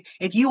we're like,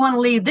 if you want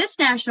to leave this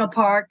national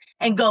park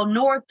and go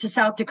north to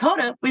South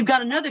Dakota, we've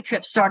got another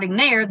trip starting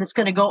there that's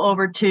going to go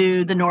over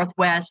to the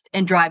Northwest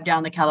and drive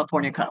down the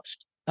California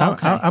coast.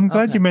 Okay. I'm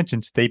glad you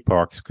mentioned state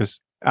parks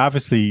because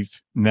obviously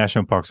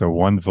national parks are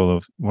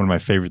wonderful, one of my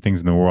favorite things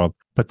in the world,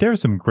 but there are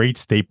some great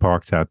state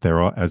parks out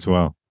there as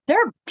well.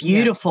 They're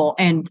beautiful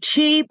and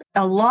cheap.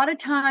 A lot of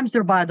times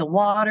they're by the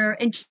water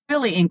and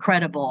really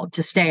incredible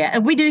to stay at.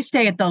 And we do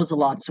stay at those a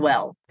lot as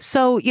well.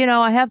 So,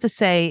 I have to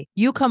say,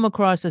 you come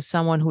across as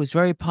someone who's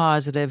very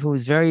positive,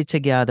 who's very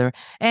together,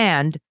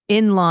 and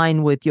in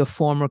line with your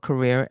former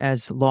career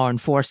as law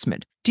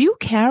enforcement. Do you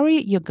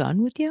carry your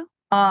gun with you?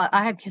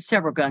 I have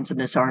several guns in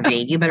this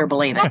RV. You better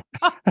believe it.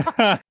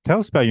 Tell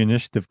us about your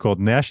initiative called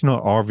National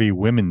RV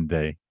Women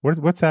Day.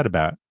 What's that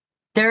about?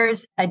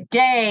 There's a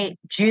day,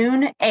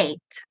 June 8th,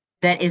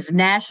 that is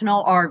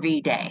National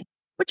RV Day,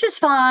 which is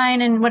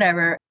fine and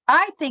whatever.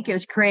 I think it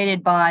was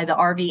created by the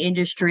RV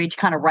industry to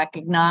kind of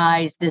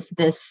recognize this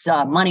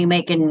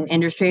money-making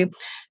industry.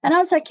 And I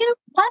was like,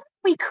 why don't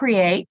we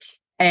create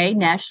a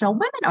National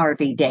Women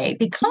RV Day?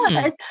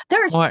 Because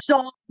there are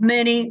so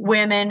many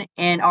women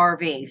in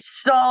RVs,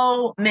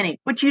 so many,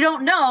 which you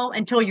don't know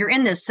until you're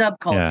in this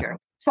subculture. Yeah.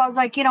 So I was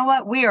like, you know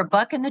what? We are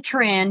bucking the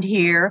trend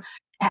here.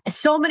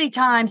 So many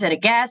times at a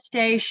gas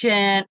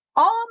station,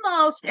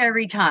 almost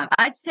every time,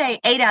 I'd say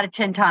 8 out of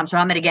 10 times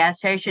when I'm at a gas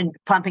station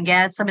pumping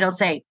gas, somebody will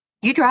say,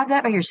 you drive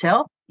that by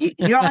yourself?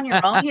 You're on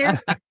your own here?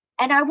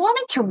 And I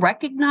wanted to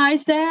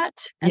recognize that.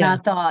 And I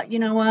thought, you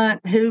know what?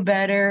 Who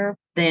better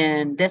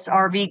than this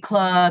RV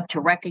club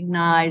to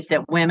recognize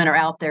that women are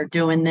out there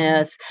doing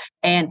this?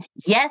 And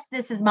yes,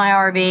 this is my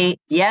RV.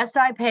 Yes,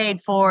 I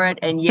paid for it.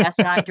 And yes,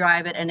 I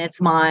drive it and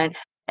it's mine.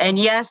 And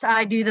yes,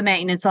 I do the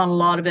maintenance on a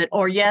lot of it.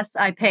 Or yes,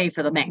 I pay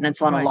for the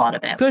maintenance on a lot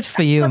of it. Good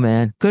for you,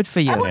 man. Good for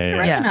you. I want to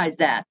recognize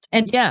that.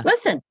 And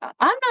listen, I'm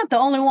not the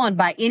only one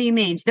by any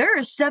means. There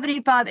are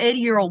 75,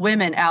 80-year-old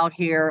women out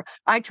here.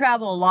 I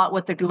travel a lot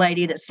with a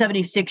lady that's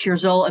 76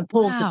 years old and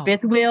pulls the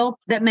fifth wheel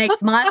that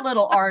makes my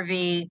little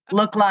RV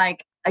look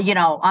like,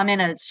 I'm in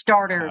a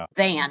starter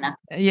van.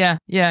 Yeah.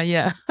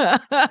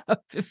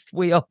 Fifth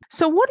wheel.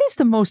 So what is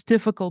the most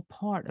difficult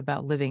part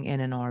about living in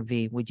an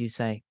RV, would you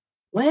say?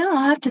 Well,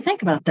 I have to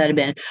think about that a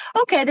bit.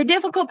 Okay, the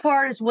difficult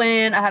part is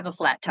when I have a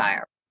flat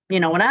tire.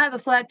 When I have a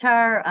flat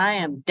tire, I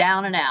am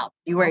down and out.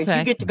 You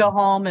get to go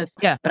home,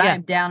 I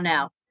am down and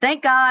out.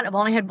 Thank God I've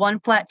only had one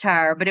flat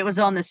tire, but it was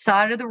on the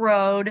side of the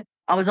road.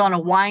 I was on a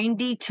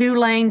windy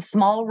 2-lane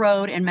small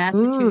road in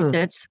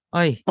Massachusetts,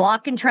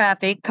 blocking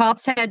traffic.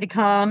 Cops had to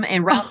come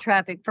and route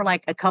traffic for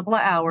like a couple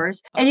of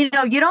hours. And,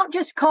 you don't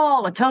just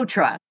call a tow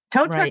truck.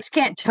 Tow trucks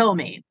can't tow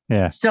me.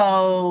 Yeah.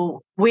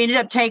 So we ended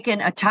up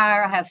taking a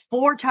tire. I have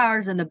 4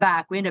 tires in the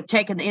back. We ended up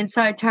taking the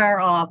inside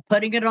tire off,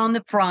 putting it on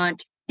the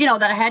front.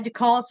 That I had to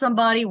call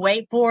somebody,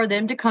 wait for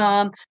them to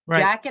come,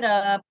 jack it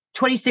up,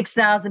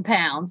 26,000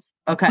 pounds.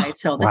 Okay.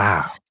 So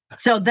wow.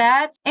 So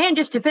that, and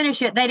just to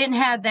finish it, they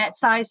didn't have that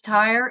size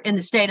tire in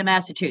the state of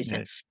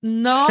Massachusetts.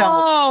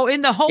 No,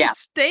 in the whole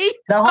state?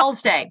 The whole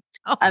state.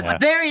 A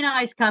very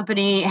nice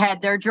company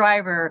had their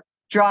driver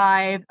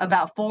drive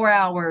about 4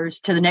 hours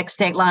to the next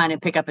state line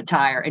and pick up a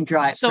tire and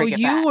drive. So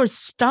you were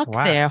stuck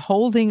there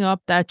holding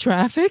up that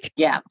traffic?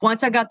 Yeah.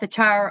 Once I got the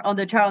tire on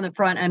the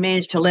front, I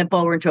managed to limp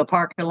over into a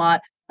parking lot.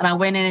 And I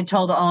went in and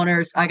told the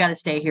owners, I got to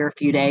stay here a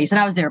few days. And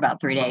I was there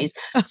about 3 days.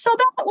 So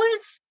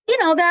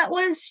that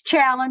was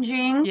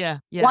challenging. Yeah.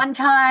 One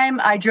time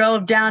I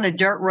drove down a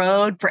dirt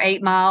road for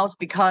 8 miles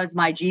because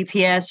my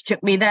GPS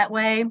took me that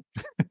way.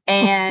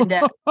 And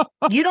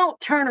you don't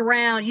turn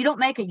around. You don't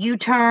make a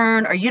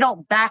U-turn or you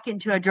don't back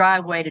into a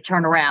driveway to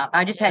turn around.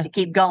 I just had to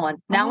keep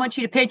going. Now I want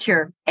you to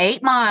picture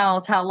 8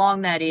 miles, how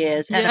long that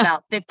is, at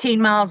about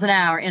 15 miles an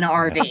hour in an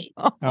RV.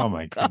 Oh,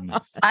 my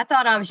goodness. I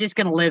thought I was just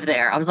going to live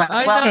there. I was like,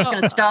 I'm just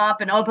going to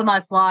stop and open my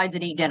slides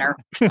and eat dinner.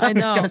 I'm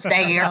just going to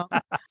stay here.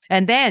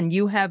 And then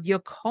you have your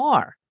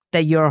car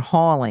that you're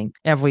hauling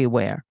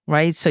everywhere,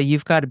 right? So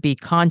you've got to be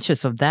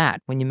conscious of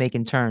that when you're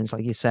making turns,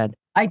 like you said.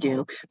 I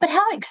do. But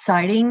how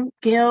exciting,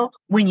 Gil,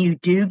 when you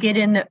do get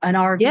in an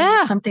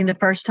RV, something the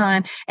first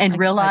time and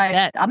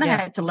realize I'm going to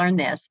have to learn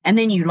this. And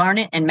then you learn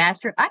it and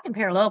master it. I can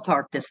parallel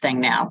park this thing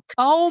now.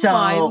 Oh,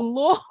 my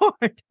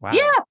Lord. Wow.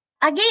 Yeah.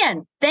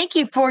 Again, thank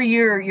you for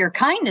your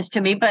kindness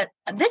to me, but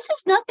this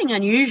is nothing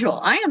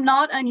unusual. I am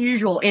not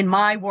unusual in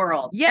my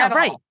world. Yeah,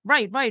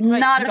 right.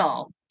 Not at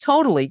all.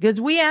 Totally.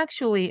 Because we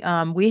actually,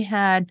 we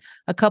had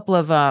a couple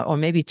of, or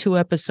maybe 2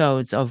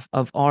 episodes of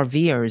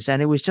RVers,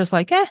 and it was just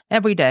like,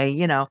 every day,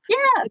 Yeah.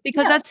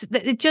 Because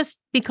it just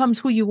becomes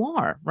who you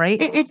are,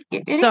 right? It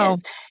is.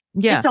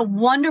 Yeah. It's a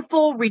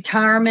wonderful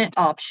retirement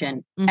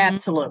option. Mm-hmm.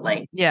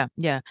 Absolutely. Yeah.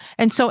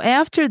 And so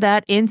after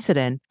that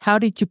incident, how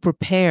did you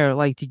prepare?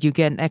 Like, did you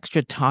get an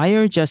extra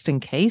tire just in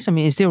case? I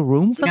mean, is there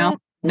room for that?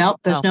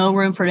 Nope, there's no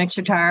room for an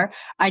extra tire.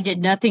 I did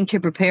nothing to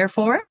prepare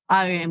for it.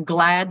 I am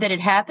glad that it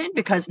happened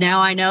because now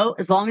I know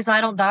as long as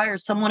I don't die or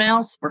someone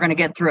else, we're going to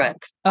get through it.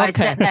 Okay. I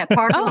sat in that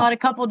parking lot a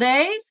couple of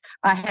days.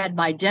 I had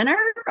my dinner.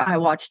 I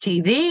watched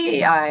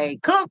TV. I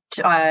cooked.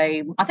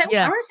 I want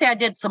to say I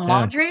did some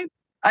laundry.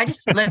 I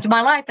just lived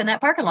my life in that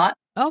parking lot.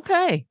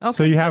 Okay.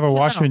 So you have a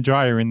washer and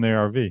dryer in the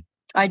RV?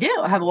 I do.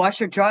 I have a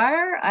washer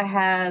dryer. I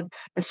have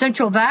a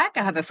central vac.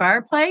 I have a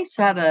fireplace.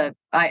 I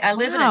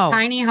live in a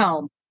tiny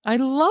home. I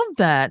love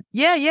that.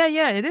 Yeah.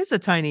 It is a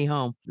tiny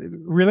home.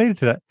 Related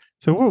to that,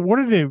 so what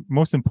are the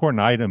most important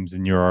items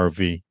in your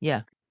RV?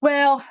 Yeah.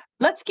 Well,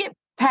 let's get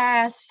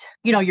past,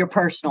 your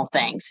personal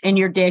things and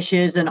your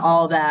dishes and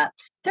all that.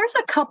 There's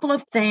a couple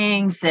of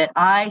things that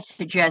I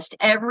suggest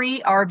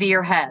every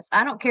RVer has.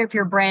 I don't care if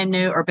you're brand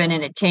new or been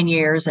in it 10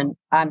 years, and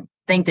I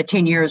think the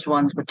 10 years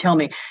ones would tell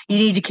me you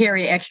need to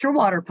carry extra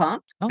water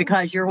pump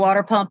because your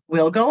water pump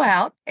will go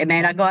out. It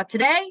may not go out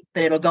today,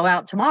 but it'll go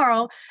out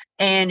tomorrow.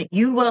 and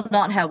you will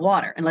not have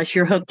water unless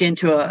you're hooked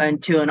into an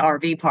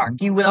RV park.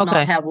 You will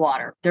not have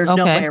water. There's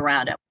no way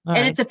around it. All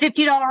and right. it's a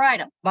 $50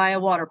 item, buy a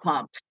water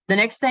pump. The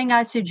next thing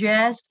I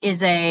suggest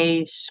is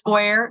a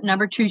square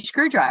number 2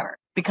 screwdriver,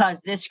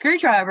 because this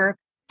screwdriver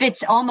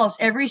fits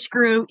almost every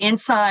screw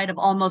inside of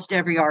almost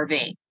every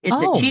RV.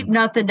 It's a cheap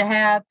nothing to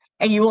have,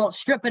 and you won't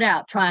strip it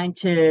out trying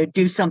to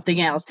do something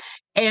else.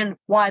 And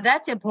why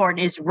that's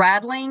important is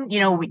rattling. You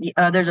know,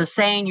 there's a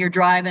saying, you're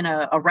driving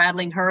a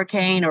rattling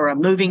hurricane or a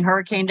moving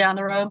hurricane down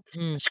the road.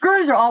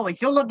 Screws are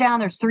always, you'll look down,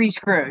 there's 3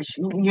 screws.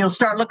 You'll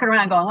start looking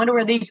around going, I wonder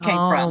where these came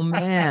from. Oh,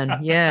 man.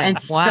 Yeah. And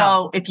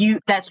so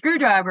that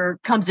screwdriver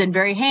comes in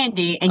very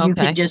handy, and you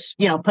can just,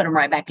 put them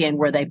right back in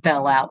where they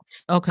fell out.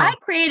 Okay. I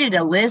created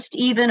a list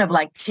even of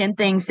like 10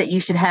 things that you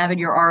should have in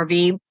your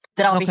RV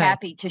that I'll be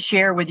happy to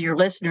share with your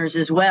listeners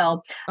as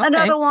well. Okay.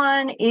 Another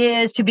one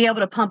is to be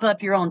able to pump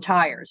up your own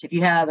tires. If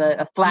you have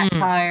a flat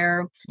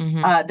tire,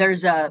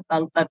 there's a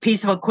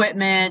piece of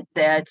equipment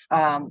that's,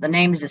 the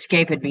name is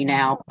escaping me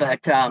now,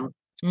 but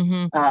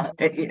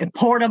a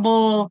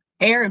portable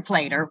air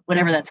inflator,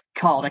 whatever that's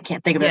called. I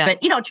can't think of it, but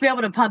to be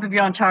able to pump up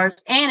your own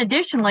tires. And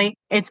additionally,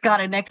 it's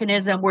got a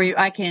mechanism where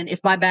I can, if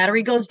my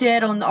battery goes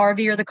dead on the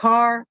RV or the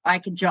car, I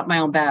can jump my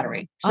own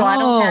battery. So I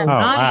don't have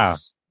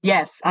nice.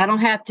 Yes, I don't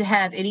have to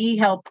have any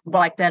help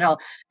like that at all.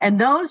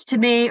 And those, to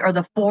me, are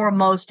the 4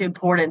 most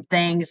important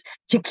things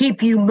to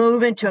keep you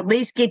moving, to at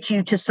least get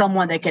you to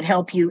someone that could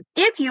help you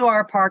if you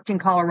are parked in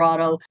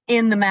Colorado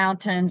in the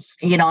mountains,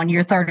 and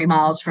you're 30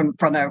 miles from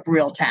a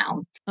real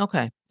town.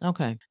 Okay.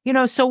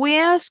 So we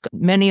ask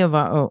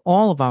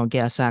all of our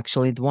guests,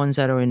 actually, the ones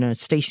that are in a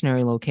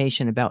stationary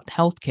location, about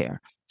healthcare.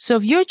 So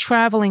if you're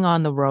traveling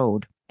on the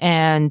road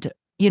and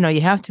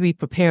you have to be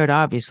prepared,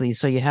 obviously.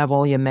 So you have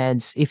all your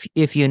meds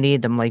if you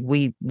need them. Like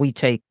we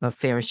take a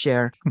fair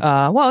share.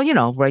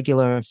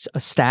 Regular a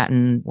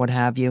statin, what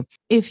have you.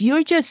 If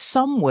you're just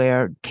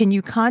somewhere, can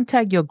you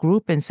contact your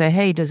group and say,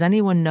 hey, does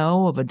anyone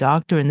know of a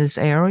doctor in this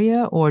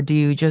area? Or do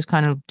you just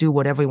kind of do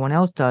what everyone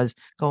else does,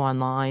 go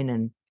online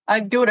and... I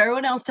do what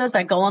everyone else does.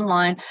 I go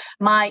online.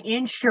 My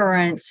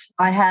insurance,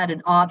 I had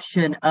an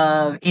option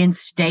of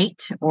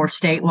in-state or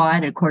statewide.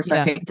 And of course,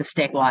 I picked the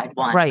statewide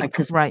one. Right.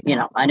 Because,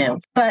 I know.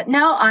 But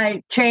now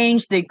I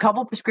changed the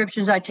couple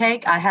prescriptions I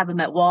take. I have them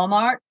at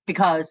Walmart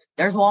because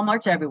there's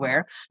Walmarts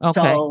everywhere. Okay.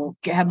 So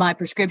I have my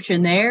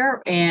prescription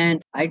there,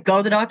 and I go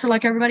to the doctor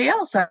like everybody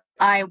else.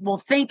 I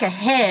will think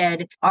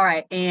ahead. All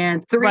right,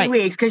 in 3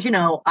 weeks, because,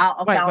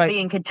 I'll be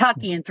in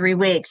Kentucky in 3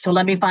 weeks. So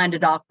let me find a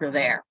doctor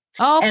there.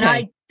 Okay.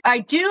 And I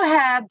do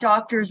have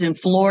doctors in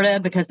Florida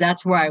because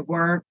that's where I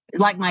work.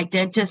 Like my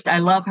dentist, I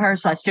love her,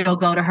 so I still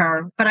go to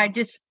her. But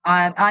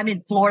I'm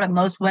in Florida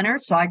most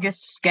winters, so I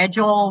just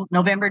schedule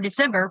November,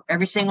 December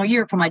every single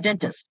year for my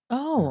dentist.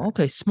 Oh,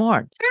 okay,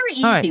 smart. It's very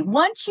easy. Right.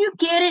 Once you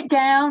get it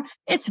down,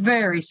 it's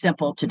very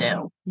simple to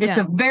do. It's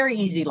a very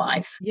easy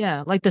life.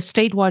 Yeah, like the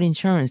statewide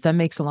insurance, that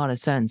makes a lot of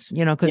sense.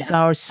 Because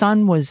our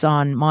son was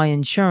on my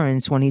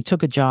insurance when he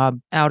took a job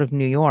out of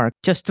New York,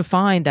 just to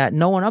find that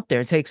no one up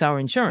there takes our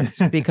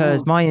insurance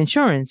because my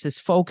insurance is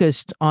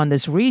focused on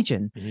this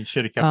region. He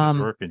should have kept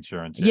his work insurance.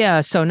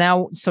 Yeah. So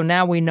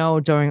now we know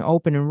during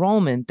open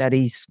enrollment that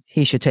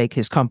he should take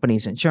his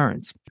company's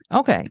insurance.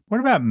 Okay.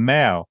 What about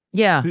mail?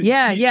 Yeah.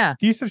 Do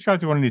you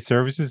subscribe to one of these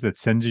services that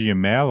sends you your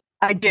mail?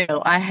 I do.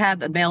 I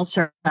have a mail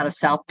service out of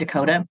South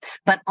Dakota.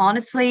 But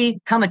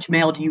honestly, how much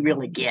mail do you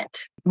really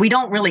get? We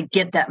don't really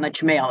get that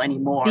much mail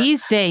anymore.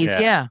 These days,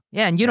 yeah.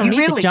 And you don't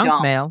need the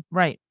junk mail.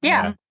 Right.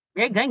 Yeah.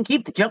 They can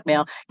keep the junk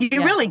mail.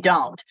 You really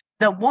don't.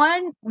 The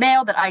one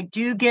mail that I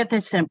do get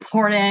that's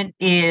important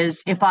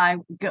is if I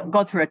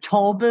go through a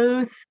toll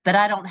booth that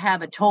I don't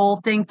have a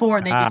toll thing for,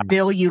 and they just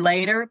bill you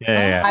later.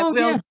 I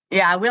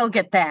will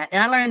get that.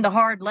 And I learned the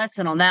hard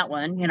lesson on that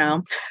one.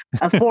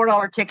 A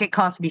 $4 ticket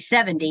cost me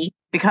 $70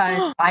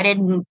 because I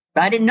didn't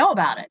know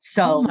about it.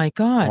 So, oh my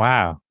God.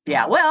 Wow.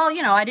 Yeah. Well,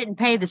 I didn't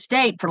pay the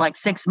state for like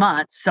 6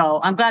 months. So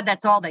I'm glad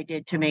that's all they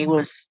did to me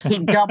was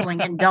keep doubling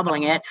it and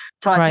doubling it.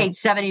 So I paid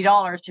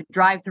 $70 to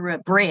drive through a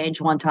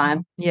bridge one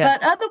time. Yeah.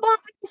 But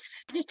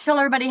otherwise, just tell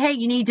everybody, hey,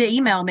 you need to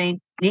email me.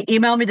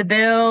 Email me the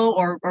bill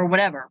or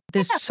whatever.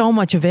 There's so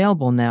much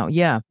available now.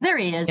 Yeah. There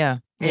is. Yeah.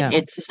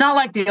 It's not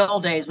like the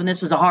old days when this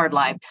was a hard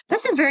life.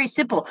 This is very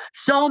simple.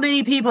 So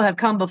many people have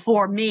come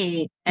before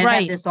me and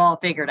had this all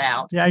figured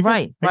out. Yeah,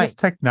 I guess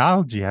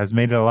technology has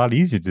made it a lot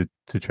easier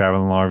to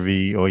travel in an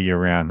RV all year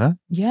round, huh?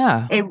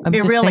 Yeah. It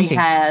really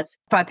has.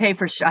 If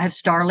I have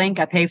Starlink,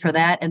 I pay for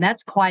that, and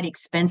that's quite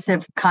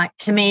expensive.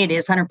 To me, it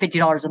is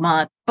 $150 a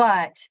month,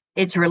 but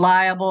it's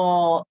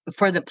reliable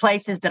for the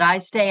places that I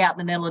stay out in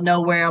the middle of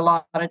nowhere. A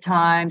lot of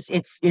times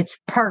it's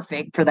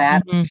perfect for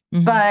that.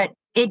 Mm-hmm. But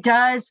it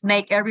does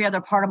make every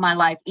other part of my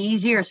life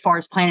easier as far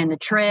as planning the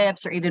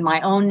trips or even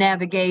my own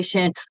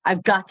navigation.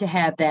 I've got to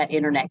have that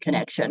internet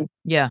connection.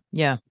 Yeah.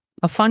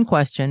 A fun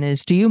question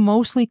is, do you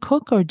mostly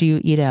cook or do you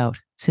eat out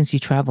since you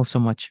travel so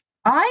much?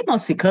 I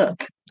mostly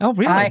cook. Oh,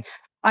 really?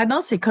 I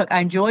mostly cook.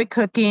 I enjoy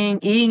cooking.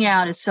 Eating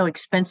out is so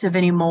expensive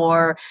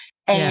anymore.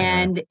 Yeah.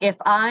 And if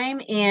I'm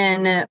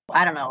in,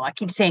 I don't know, I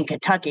keep saying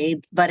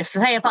Kentucky, but if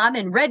I'm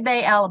in Red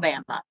Bay,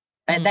 Alabama,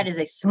 that is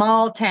a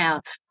small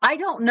town. I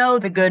don't know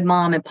the good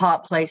mom and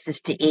pop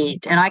places to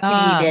eat, and I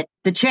can eat at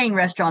the chain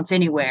restaurants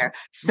anywhere.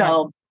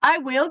 So I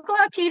will go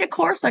out to eat, of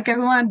course, like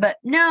everyone, but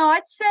no,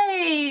 I'd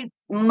say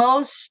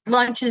most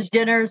lunches,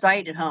 dinners, I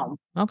eat at home.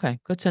 Okay,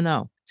 good to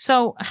know.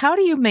 So how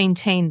do you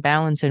maintain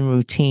balance and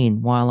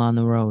routine while on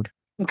the road?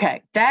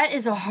 Okay, that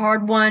is a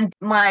hard one.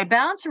 My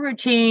balance and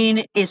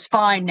routine is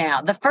fine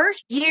now. The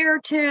first year or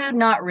two,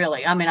 not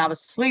really. I mean, I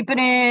was sleeping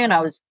in,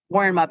 I was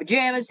wearing my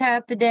pajamas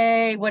half the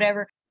day,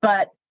 whatever.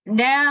 But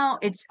now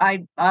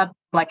I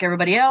like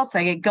everybody else,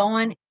 I get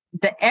going.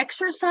 The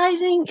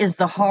exercising is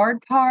the hard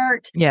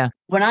part. Yeah.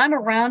 When I'm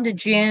around a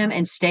gym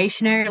and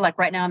stationary, like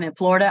right now I'm in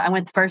Florida, I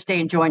went the first day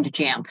and joined a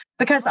gym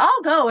because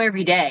I'll go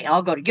every day.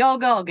 I'll go to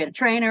yoga, I'll get a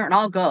trainer, and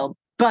I'll go.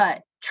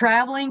 But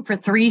traveling for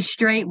 3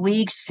 straight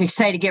weeks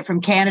to get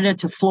from Canada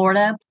to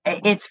Florida,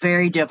 it's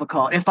very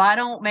difficult. If I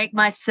don't make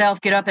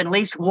myself get up and at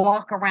least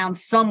walk around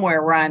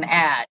somewhere where I'm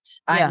at,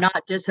 I'm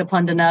not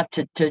disciplined enough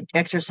to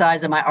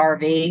exercise in my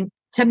RV.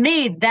 To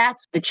me,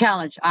 that's the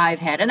challenge I've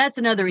had. And that's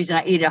another reason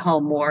I eat at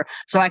home more,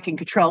 so I can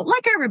control,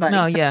 like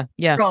everybody,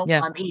 control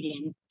what I'm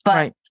eating.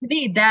 But to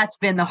me, that's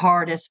been the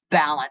hardest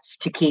balance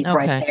to keep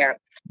right there.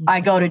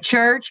 I go to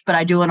church, but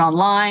I do it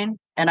online.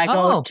 And I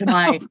go to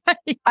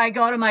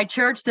my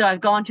church that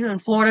I've gone to in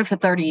Florida for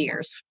 30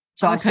 years.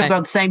 So I still go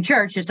to the same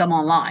church, just I'm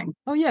online.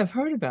 Oh, yeah. I've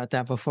heard about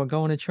that before,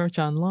 going to church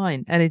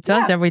online. And it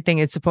does everything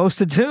it's supposed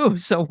to do.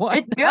 So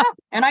what?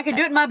 And I can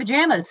do it in my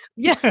pajamas.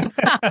 Yeah.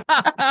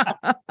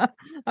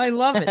 I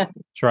love it.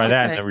 Try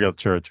that in a real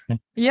church.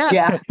 Right?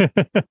 Yeah.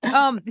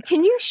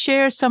 Can you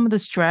share some of the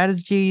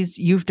strategies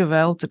you've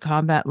developed to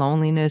combat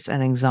loneliness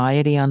and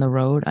anxiety on the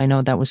road? I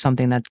know that was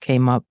something that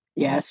came up.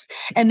 Yes.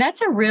 And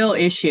that's a real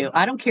issue.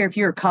 I don't care if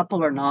you're a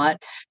couple or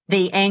not.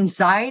 The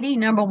anxiety,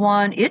 number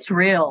one, it's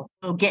real.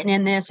 Getting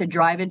in this and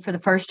driving for the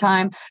first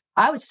time,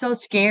 I was so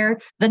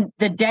scared. The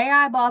day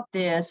I bought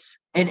this,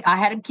 and I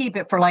had to keep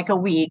it for like a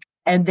week.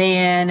 And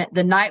then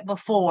the night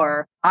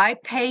before, I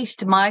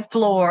paced my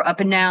floor up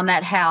and down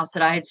that house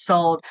that I had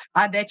sold.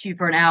 I bet you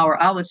for an hour.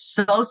 I was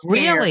so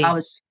scared. Really?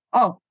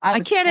 I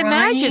can't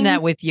imagine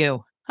that with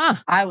you. Huh.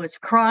 I was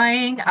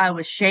crying. I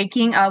was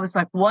shaking. I was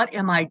like, what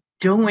am I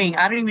doing?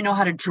 I don't even know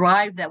how to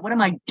drive that. What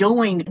am I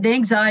doing? The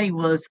anxiety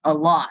was a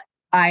lot.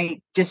 I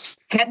just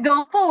kept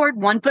going forward,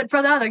 one foot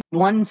for the other,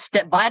 one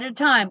step bite at a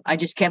time. I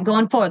just kept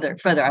going further.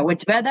 I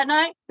went to bed that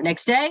night. The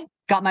next day,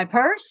 got my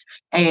purse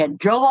and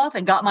drove off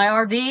and got my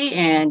RV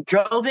and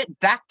drove it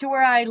back to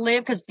where I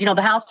live because,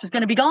 the house was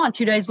going to be gone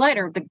 2 days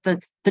later.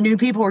 The new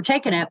people were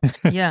taking it.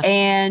 Yeah.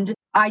 And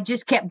I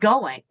just kept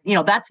going.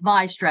 That's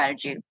my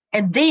strategy.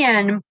 And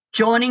then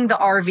joining the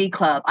RV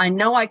club. I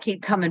know I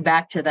keep coming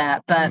back to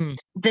that, but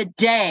the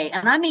day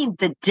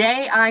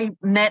I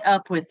met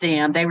up with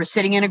them, they were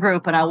sitting in a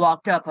group and I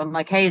walked up. I'm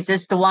like, hey, is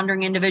this the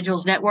Wandering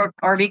Individuals Network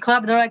RV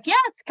club? And they're like, yes,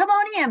 come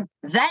on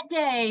in. That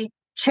day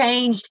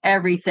changed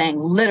everything,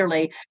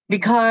 literally,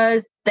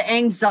 because the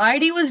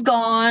anxiety was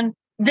gone.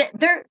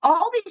 There,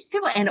 all these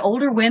people and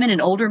older women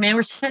and older men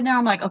were sitting there.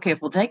 I'm like, okay,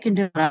 well, they can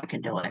do it, I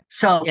can do it.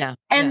 So,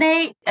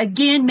 they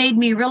again made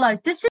me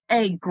realize this is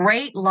a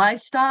great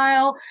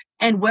lifestyle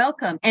and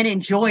welcome and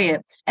enjoy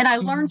it. And I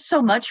learned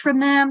so much from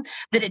them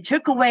that it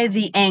took away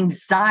the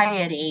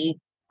anxiety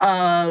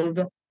of,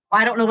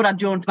 I don't know what I'm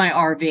doing with my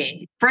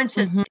RV. For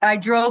instance, I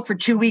drove for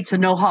 2 weeks with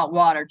no hot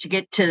water to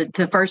get to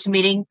the first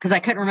meeting because I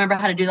couldn't remember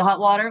how to do the hot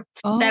water.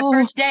 That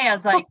first day, I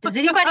was like, does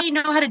anybody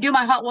know how to do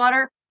my hot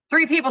water?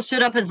 3 people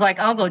stood up and was like,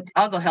 I'll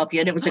go help you.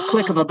 And it was the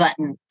click of a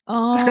button.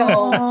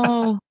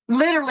 So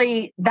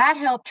literally that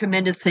helped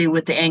tremendously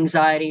with the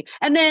anxiety.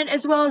 And then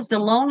as well as the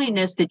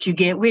loneliness that you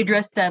get, we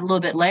addressed that a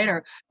little bit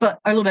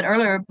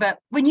earlier. But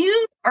when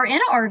you are in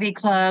an RV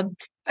club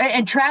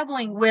and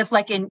traveling with,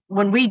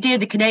 when we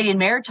did the Canadian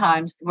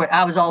Maritimes, where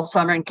I was all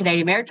summer in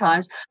Canadian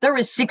Maritimes, there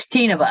was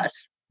 16 of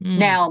us.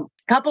 Now,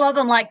 a couple of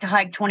them like to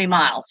hike 20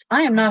 miles.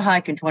 I am not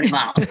hiking 20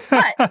 miles,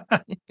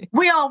 but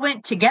we all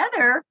went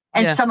together.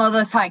 And some of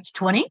us hiked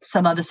 20,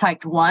 some of us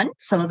hiked 1,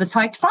 some of us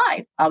hiked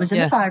 5. I was in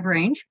the 5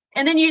 range.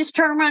 And then you just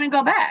turn around and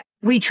go back.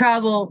 We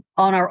travel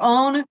on our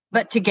own,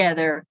 but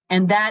together.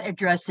 And that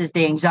addresses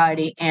the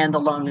anxiety and the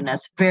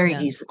loneliness very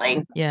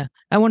easily. Yeah.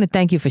 I want to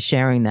thank you for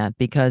sharing that,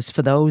 because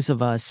for those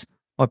of us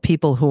or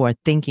people who are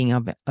thinking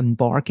of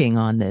embarking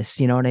on this,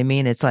 you know what I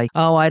mean? It's like,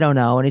 oh, I don't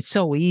know. And it's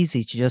so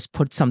easy to just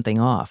put something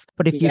off.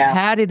 But if you've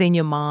had it in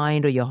your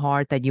mind or your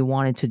heart that you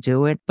wanted to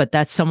do it, but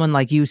that someone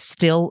like you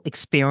still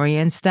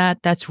experienced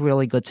that's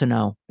really good to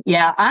know.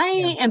 Yeah,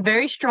 I am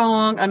very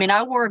strong. I mean,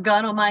 I wore a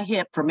gun on my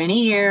hip for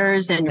many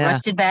years and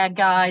arrested bad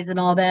guys and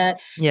all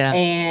that. Yeah.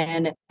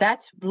 And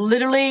that's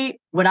literally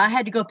when I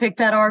had to go pick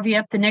that RV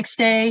up the next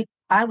day.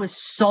 I was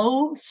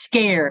so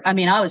scared. I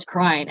mean, I was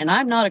crying, and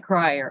I'm not a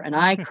crier. And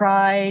I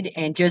cried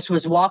and just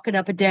was walking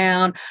up and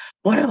down.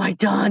 What have I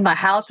done? My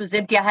house was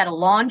empty. I had a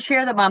lawn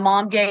chair that my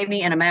mom gave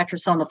me and a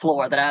mattress on the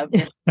floor that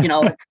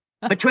I,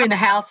 between the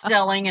house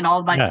selling and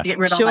all my getting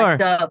rid of all my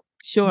stuff.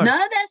 Sure.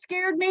 None of that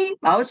scared me.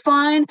 I was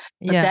fine.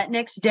 But that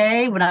next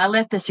day, when I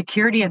left the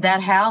security of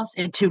that house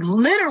into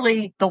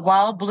literally the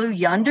wild blue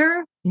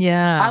yonder,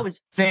 I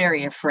was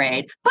very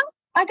afraid. But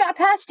I got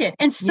past it.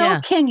 And so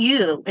can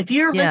you. If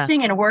you're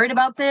listening and worried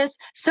about this,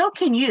 so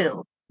can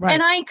you. Right.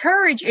 And I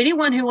encourage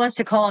anyone who wants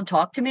to call and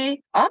talk to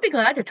me. I'll be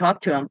glad to talk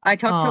to him. I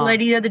talked to a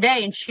lady the other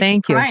day, and she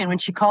was crying when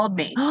she called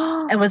me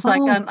and was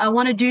like, I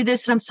want to do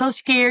this, and I'm so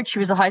scared. She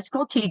was a high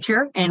school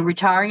teacher and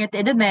retiring at the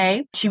end of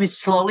May. She was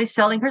slowly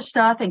selling her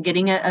stuff and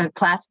getting a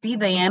Class B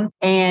van.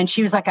 And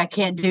she was like, I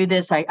can't do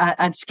this.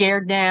 I'm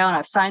scared now, and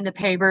I've signed the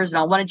papers, and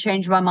I want to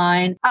change my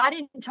mind. I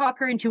didn't talk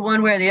her into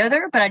one way or the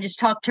other, but I just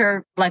talked to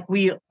her like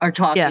we are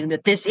talking,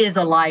 that this is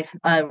a life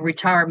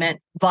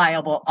retirement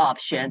viable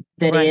option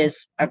that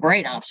is a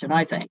great option,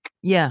 I think.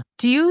 Yeah.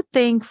 Do you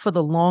think for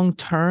the long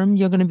term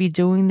you're going to be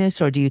doing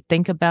this, or do you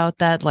think about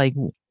that, like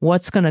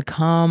what's going to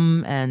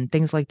come and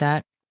things like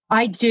that?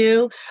 I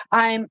do.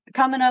 I'm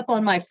coming up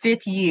on my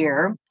 5th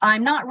year.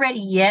 I'm not ready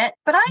yet,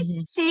 but I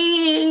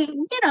see,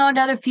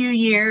 another few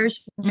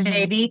years,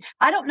 maybe.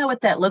 I don't know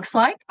what that looks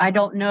like. I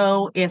don't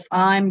know if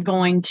I'm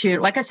going to,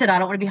 like I said, I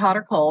don't want to be hot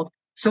or cold.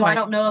 So I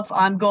don't know if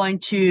I'm going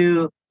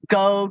to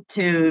go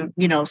to,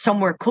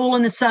 somewhere cool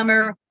in the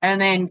summer and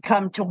then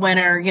come to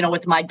winter,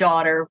 with my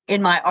daughter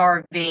in my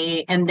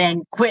RV and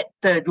then quit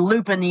the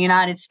loop in the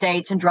United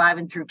States and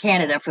driving through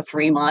Canada for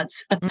 3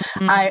 months.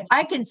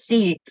 I can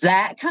see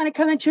that kind of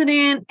coming to an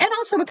end, and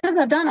also because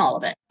I've done all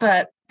of it.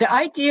 But the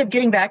idea of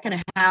getting back in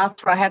a house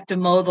where I have to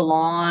mow the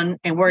lawn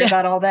and worry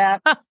about all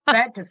that,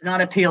 that does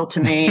not appeal to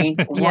me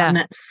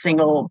one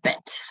single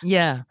bit.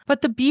 Yeah.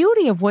 But the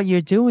beauty of what you're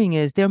doing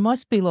is there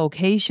must be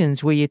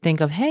locations where you think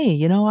of,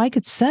 hey, I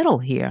could settle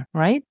here,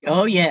 right?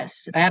 Oh,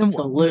 yes,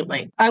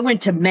 absolutely. I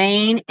went to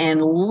Maine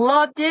and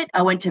loved it.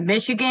 I went to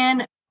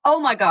Michigan. Oh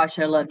my gosh,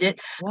 I loved it.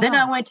 Wow. Then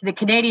I went to the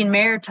Canadian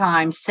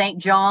Maritimes, St.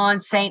 John,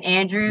 St.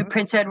 Andrew,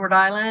 Prince Edward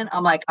Island.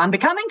 I'm like, I'm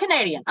becoming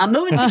Canadian. I'm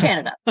moving to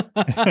Canada.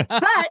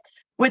 But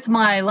with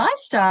my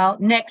lifestyle,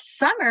 next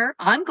summer,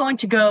 I'm going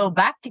to go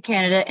back to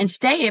Canada and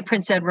stay at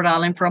Prince Edward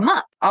Island for a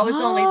month. I was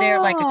only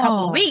there like a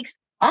couple of weeks.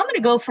 I'm going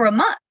to go for a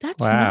month.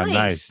 That's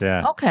nice.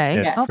 Yeah.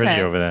 Okay. Yeah,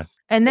 pretty over there.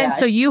 And then,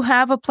 so you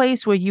have a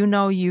place where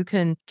you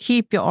can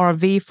keep your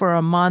RV for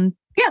a month.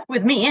 Yeah,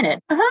 with me in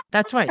it.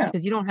 That's right,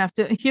 because you don't have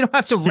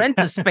to rent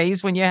the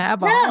space when you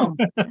have a home.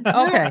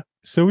 Okay.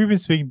 So we've been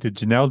speaking to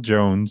Janelle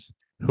Jones,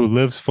 who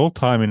lives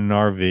full-time in an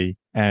RV,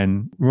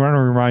 and we want to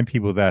remind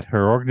people that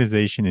her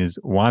organization is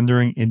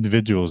Wandering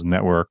Individuals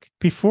Network.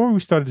 Before we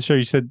started the show,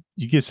 you said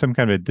you give some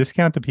kind of a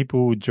discount to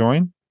people who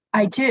join?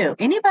 I do.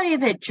 Anybody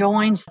that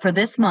joins for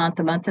this month,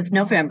 the month of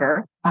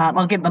November, I'm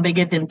going to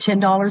give them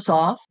 $10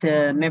 off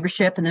the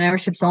membership, and the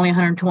membership's only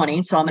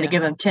 $120. So I'm going to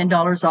give them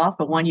 $10 off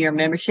a 1-year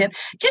membership,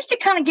 just to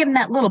kind of give them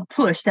that little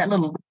push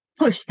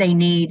they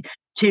need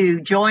to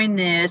join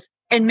this.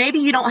 And maybe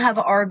you don't have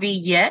an RV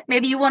yet.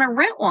 Maybe you want to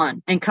rent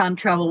one and come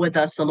travel with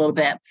us a little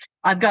bit.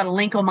 I've got a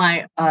link on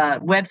my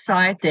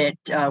website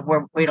that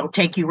where it'll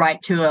take you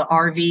right to a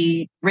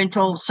RV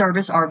rental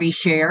service, RV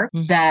Share.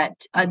 That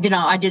I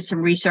did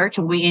some research,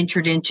 and we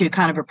entered into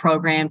kind of a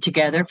program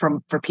together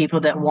for people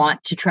that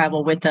want to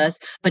travel with us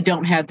but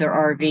don't have their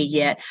RV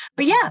yet.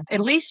 But yeah, at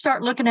least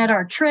start looking at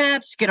our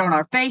trips, get on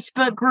our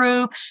Facebook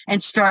group,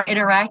 and start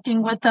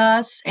interacting with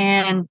us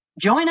and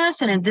join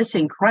us in this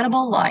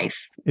incredible life.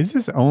 Is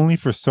this only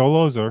for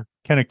solos, or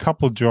can a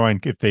couple join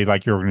if they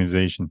like your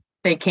organization?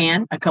 They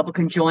can. A couple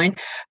can join.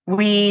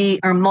 We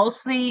are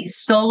mostly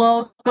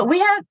solo, but we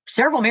have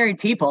several married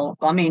people.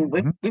 I mean,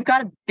 we've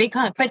got a big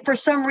hunt, but for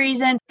some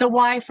reason, the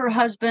wife or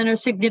husband or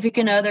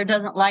significant other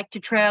doesn't like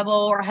to travel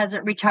or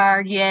hasn't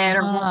retired yet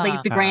or won't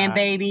leave the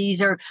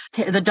grandbabies, or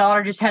the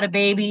daughter just had a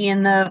baby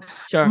and the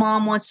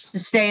mom wants to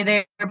stay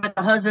there, but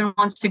the husband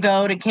wants to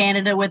go to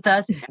Canada with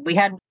us. We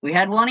had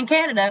one in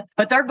Canada,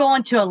 but they're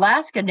going to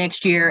Alaska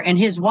next year, and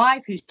his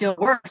wife, who still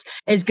works,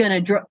 is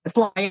going to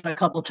fly in a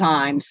couple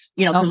times,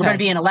 because we're going to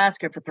be in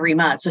Alaska for 3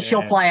 months. So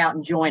she'll fly out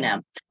and join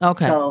him.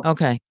 Okay. So,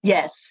 okay.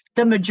 Yes.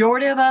 The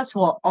majority of us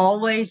will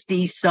always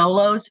be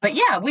solos. But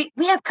yeah, we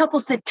have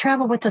couples that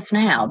travel with us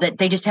now that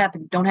they just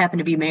don't happen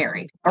to be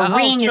married. A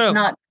ring is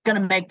not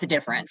going to make the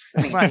difference.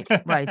 I mean,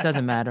 right. It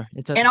doesn't matter.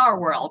 In our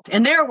world.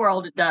 In their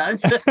world, it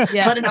does.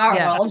 But in our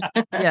world.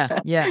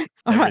 Yeah.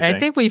 All right. I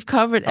think we've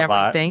covered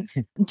everything.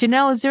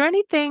 Janelle, is there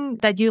anything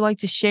that you like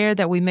to share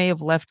that we may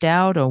have left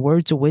out, or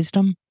words of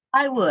wisdom?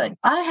 I would.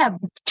 I have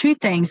 2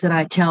 things that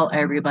I tell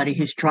everybody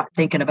who's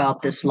thinking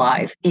about this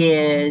life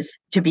is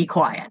to be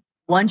quiet.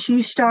 Once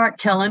you start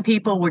telling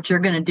people what you're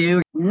going to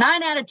do,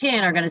 9 out of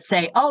 10 are going to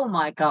say, oh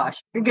my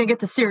gosh, you're going to get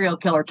the serial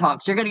killer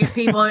talks. You're going to get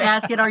people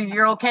asking, are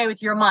you okay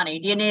with your money?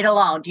 Do you need a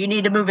loan? Do you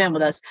need to move in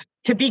with us?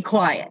 To be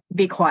quiet,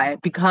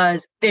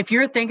 because if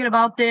you're thinking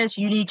about this,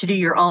 you need to do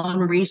your own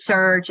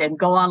research and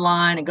go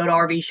online and go to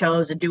RV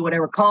shows and do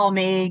whatever. Call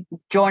me,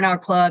 join our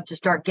club to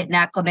start getting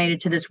acclimated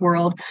to this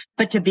world,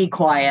 but to be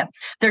quiet.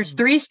 There's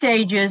 3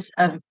 stages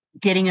of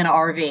getting an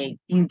RV.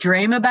 You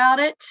dream about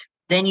it.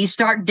 Then you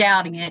start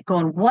doubting it,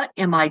 going, what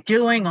am I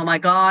doing? Oh my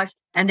gosh.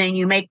 And then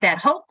you make that,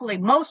 hopefully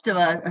most of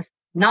us,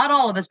 not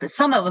all of us, but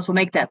some of us will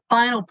make that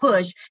final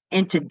push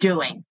into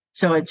doing.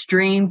 So it's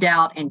dream,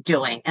 doubt, and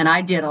doing. And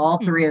I did all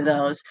three of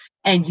those.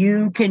 And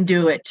you can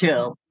do it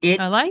too. It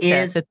I like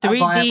is that. The a three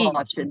viable Ds.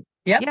 option.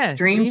 Yep. Yeah.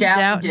 Dream,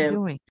 doubt, and do.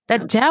 doing.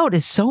 That doubt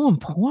is so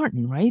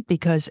important, right?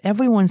 Because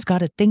everyone's got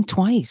to think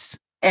twice.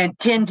 And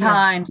 10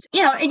 times,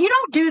 and you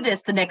don't do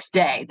this the next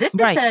day. This is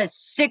a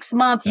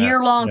 6-month,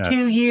 year-long,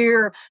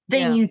 2-year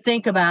thing you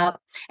think about.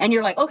 And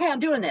you're like, okay,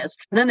 I'm doing this.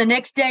 And then the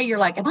next day you're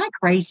like, am I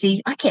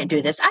crazy? I can't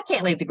do this. I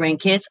can't leave the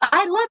grandkids.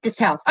 I love this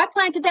house. I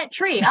planted that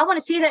tree. I want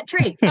to see that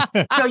tree.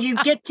 So you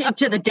get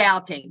into the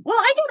doubting. Well,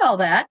 I did all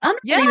that. I'm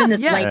not leaving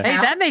this lake house. Hey,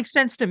 that makes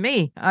sense to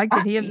me. I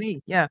can hear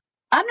me. Yeah.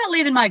 I'm not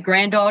leaving my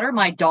granddaughter,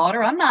 my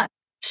daughter. I'm not.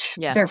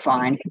 Yeah, they're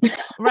fine.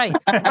 Right.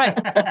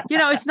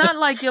 It's not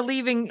like you're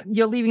leaving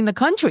the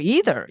country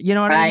either. You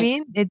know what I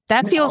mean?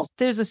 Feels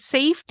there's a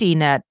safety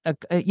net,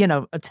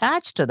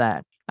 attached to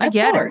that. I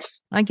get it.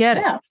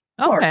 Yeah,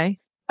 okay.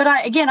 But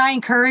I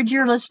encourage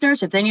your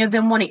listeners, if any of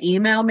them want to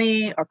email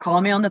me or call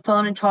me on the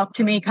phone and talk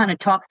to me, kind of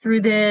talk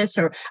through this,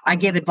 or I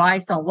give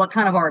advice on what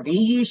kind of RV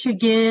you should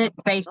get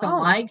based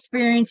on my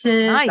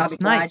experiences. I'll be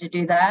glad to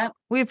do that.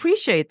 We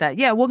appreciate that.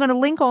 Yeah, we're going to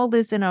link all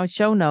this in our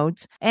show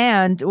notes,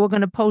 and we're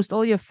going to post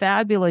all your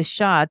fabulous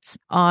shots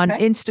on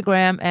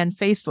Instagram and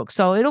Facebook.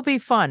 So it'll be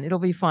fun.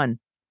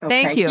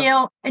 Okay. Thank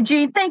you. And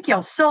Jean, thank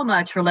y'all so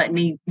much for letting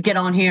me get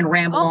on here and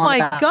ramble on. Oh my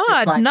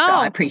God, no.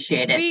 I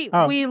appreciate it.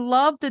 We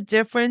love the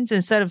difference.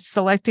 Instead of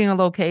selecting a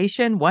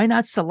location, why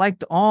not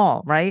select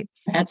all, right?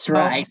 That's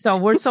right. So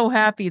we're so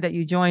happy that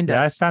you joined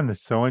us. I found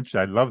this so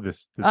interesting. I love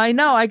this I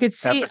know. I could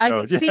see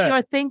episode.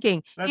 your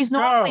thinking. He's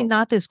normally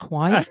not this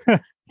quiet.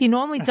 He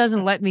normally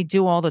doesn't let me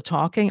do all the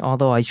talking,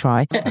 although I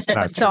try.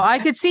 So I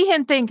could see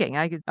him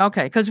thinking.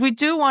 Because we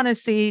do want to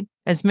see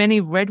as many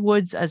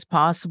redwoods as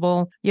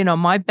possible.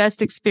 My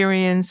best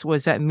experience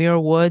was at Muir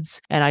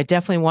Woods, and I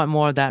definitely want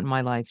more of that in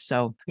my life.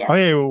 So,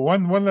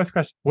 one last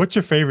question. What's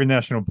your favorite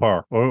national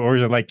park? Or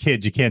is it like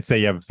kids? You can't say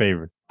you have a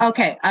favorite.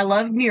 Okay, I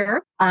love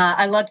Muir.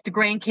 I loved the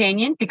Grand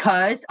Canyon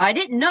because I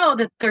didn't know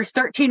that there's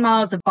 13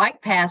 miles of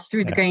bike paths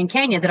through the Grand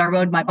Canyon that I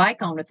rode my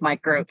bike on with my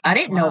group. I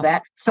didn't know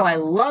that. So I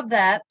love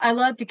that. I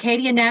loved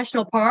Acadia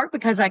National Park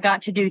because I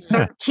got to do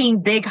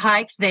 13 big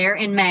hikes there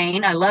in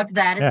Maine. I loved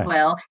that as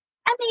well.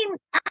 I mean,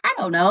 I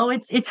don't know.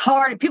 It's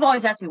hard. People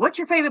always ask me, what's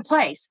your favorite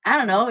place? I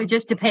don't know. It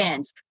just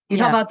depends. You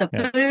talk about the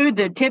food,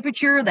 the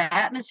temperature, the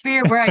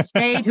atmosphere, where I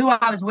stayed, who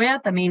I was with.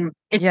 I mean,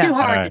 it's too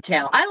hard to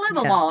tell. I live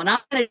them all, and I'm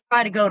going to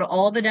try to go to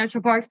all the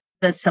national parks.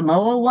 The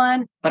Samoa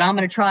one, but I'm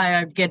going to try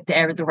to get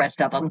to the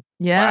rest of them.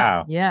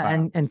 Yeah,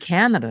 wow. And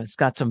Canada's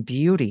got some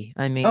beauty.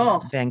 I mean,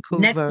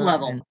 Vancouver. Next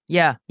level.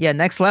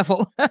 Next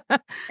level.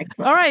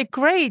 All right,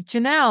 great.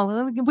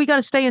 Janelle, we got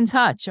to stay in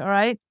touch, all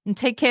right? And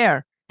take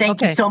care.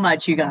 Thank you so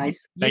much, you guys.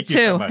 You too.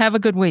 So have a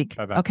good week.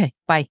 Bye-bye. Okay,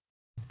 bye.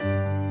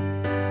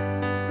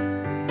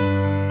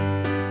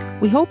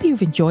 We hope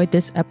you've enjoyed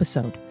this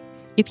episode.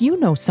 If you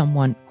know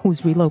someone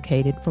who's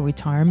relocated for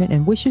retirement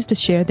and wishes to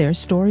share their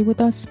story with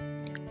us,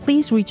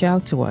 please reach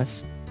out to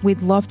us.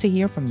 We'd love to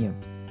hear from you.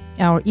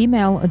 Our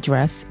email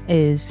address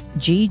is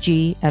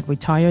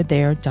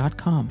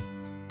gg@retirethere.com.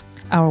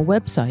 Our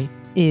website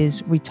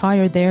is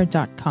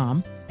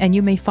retirethere.com, and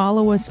you may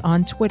follow us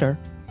on Twitter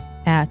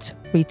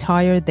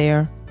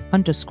 @retirethere_.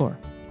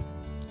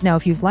 Now,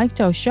 if you've liked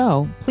our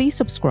show, please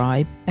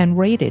subscribe and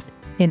rate it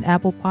in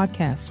Apple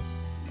Podcasts.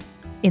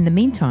 In the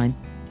meantime,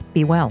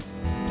 be well.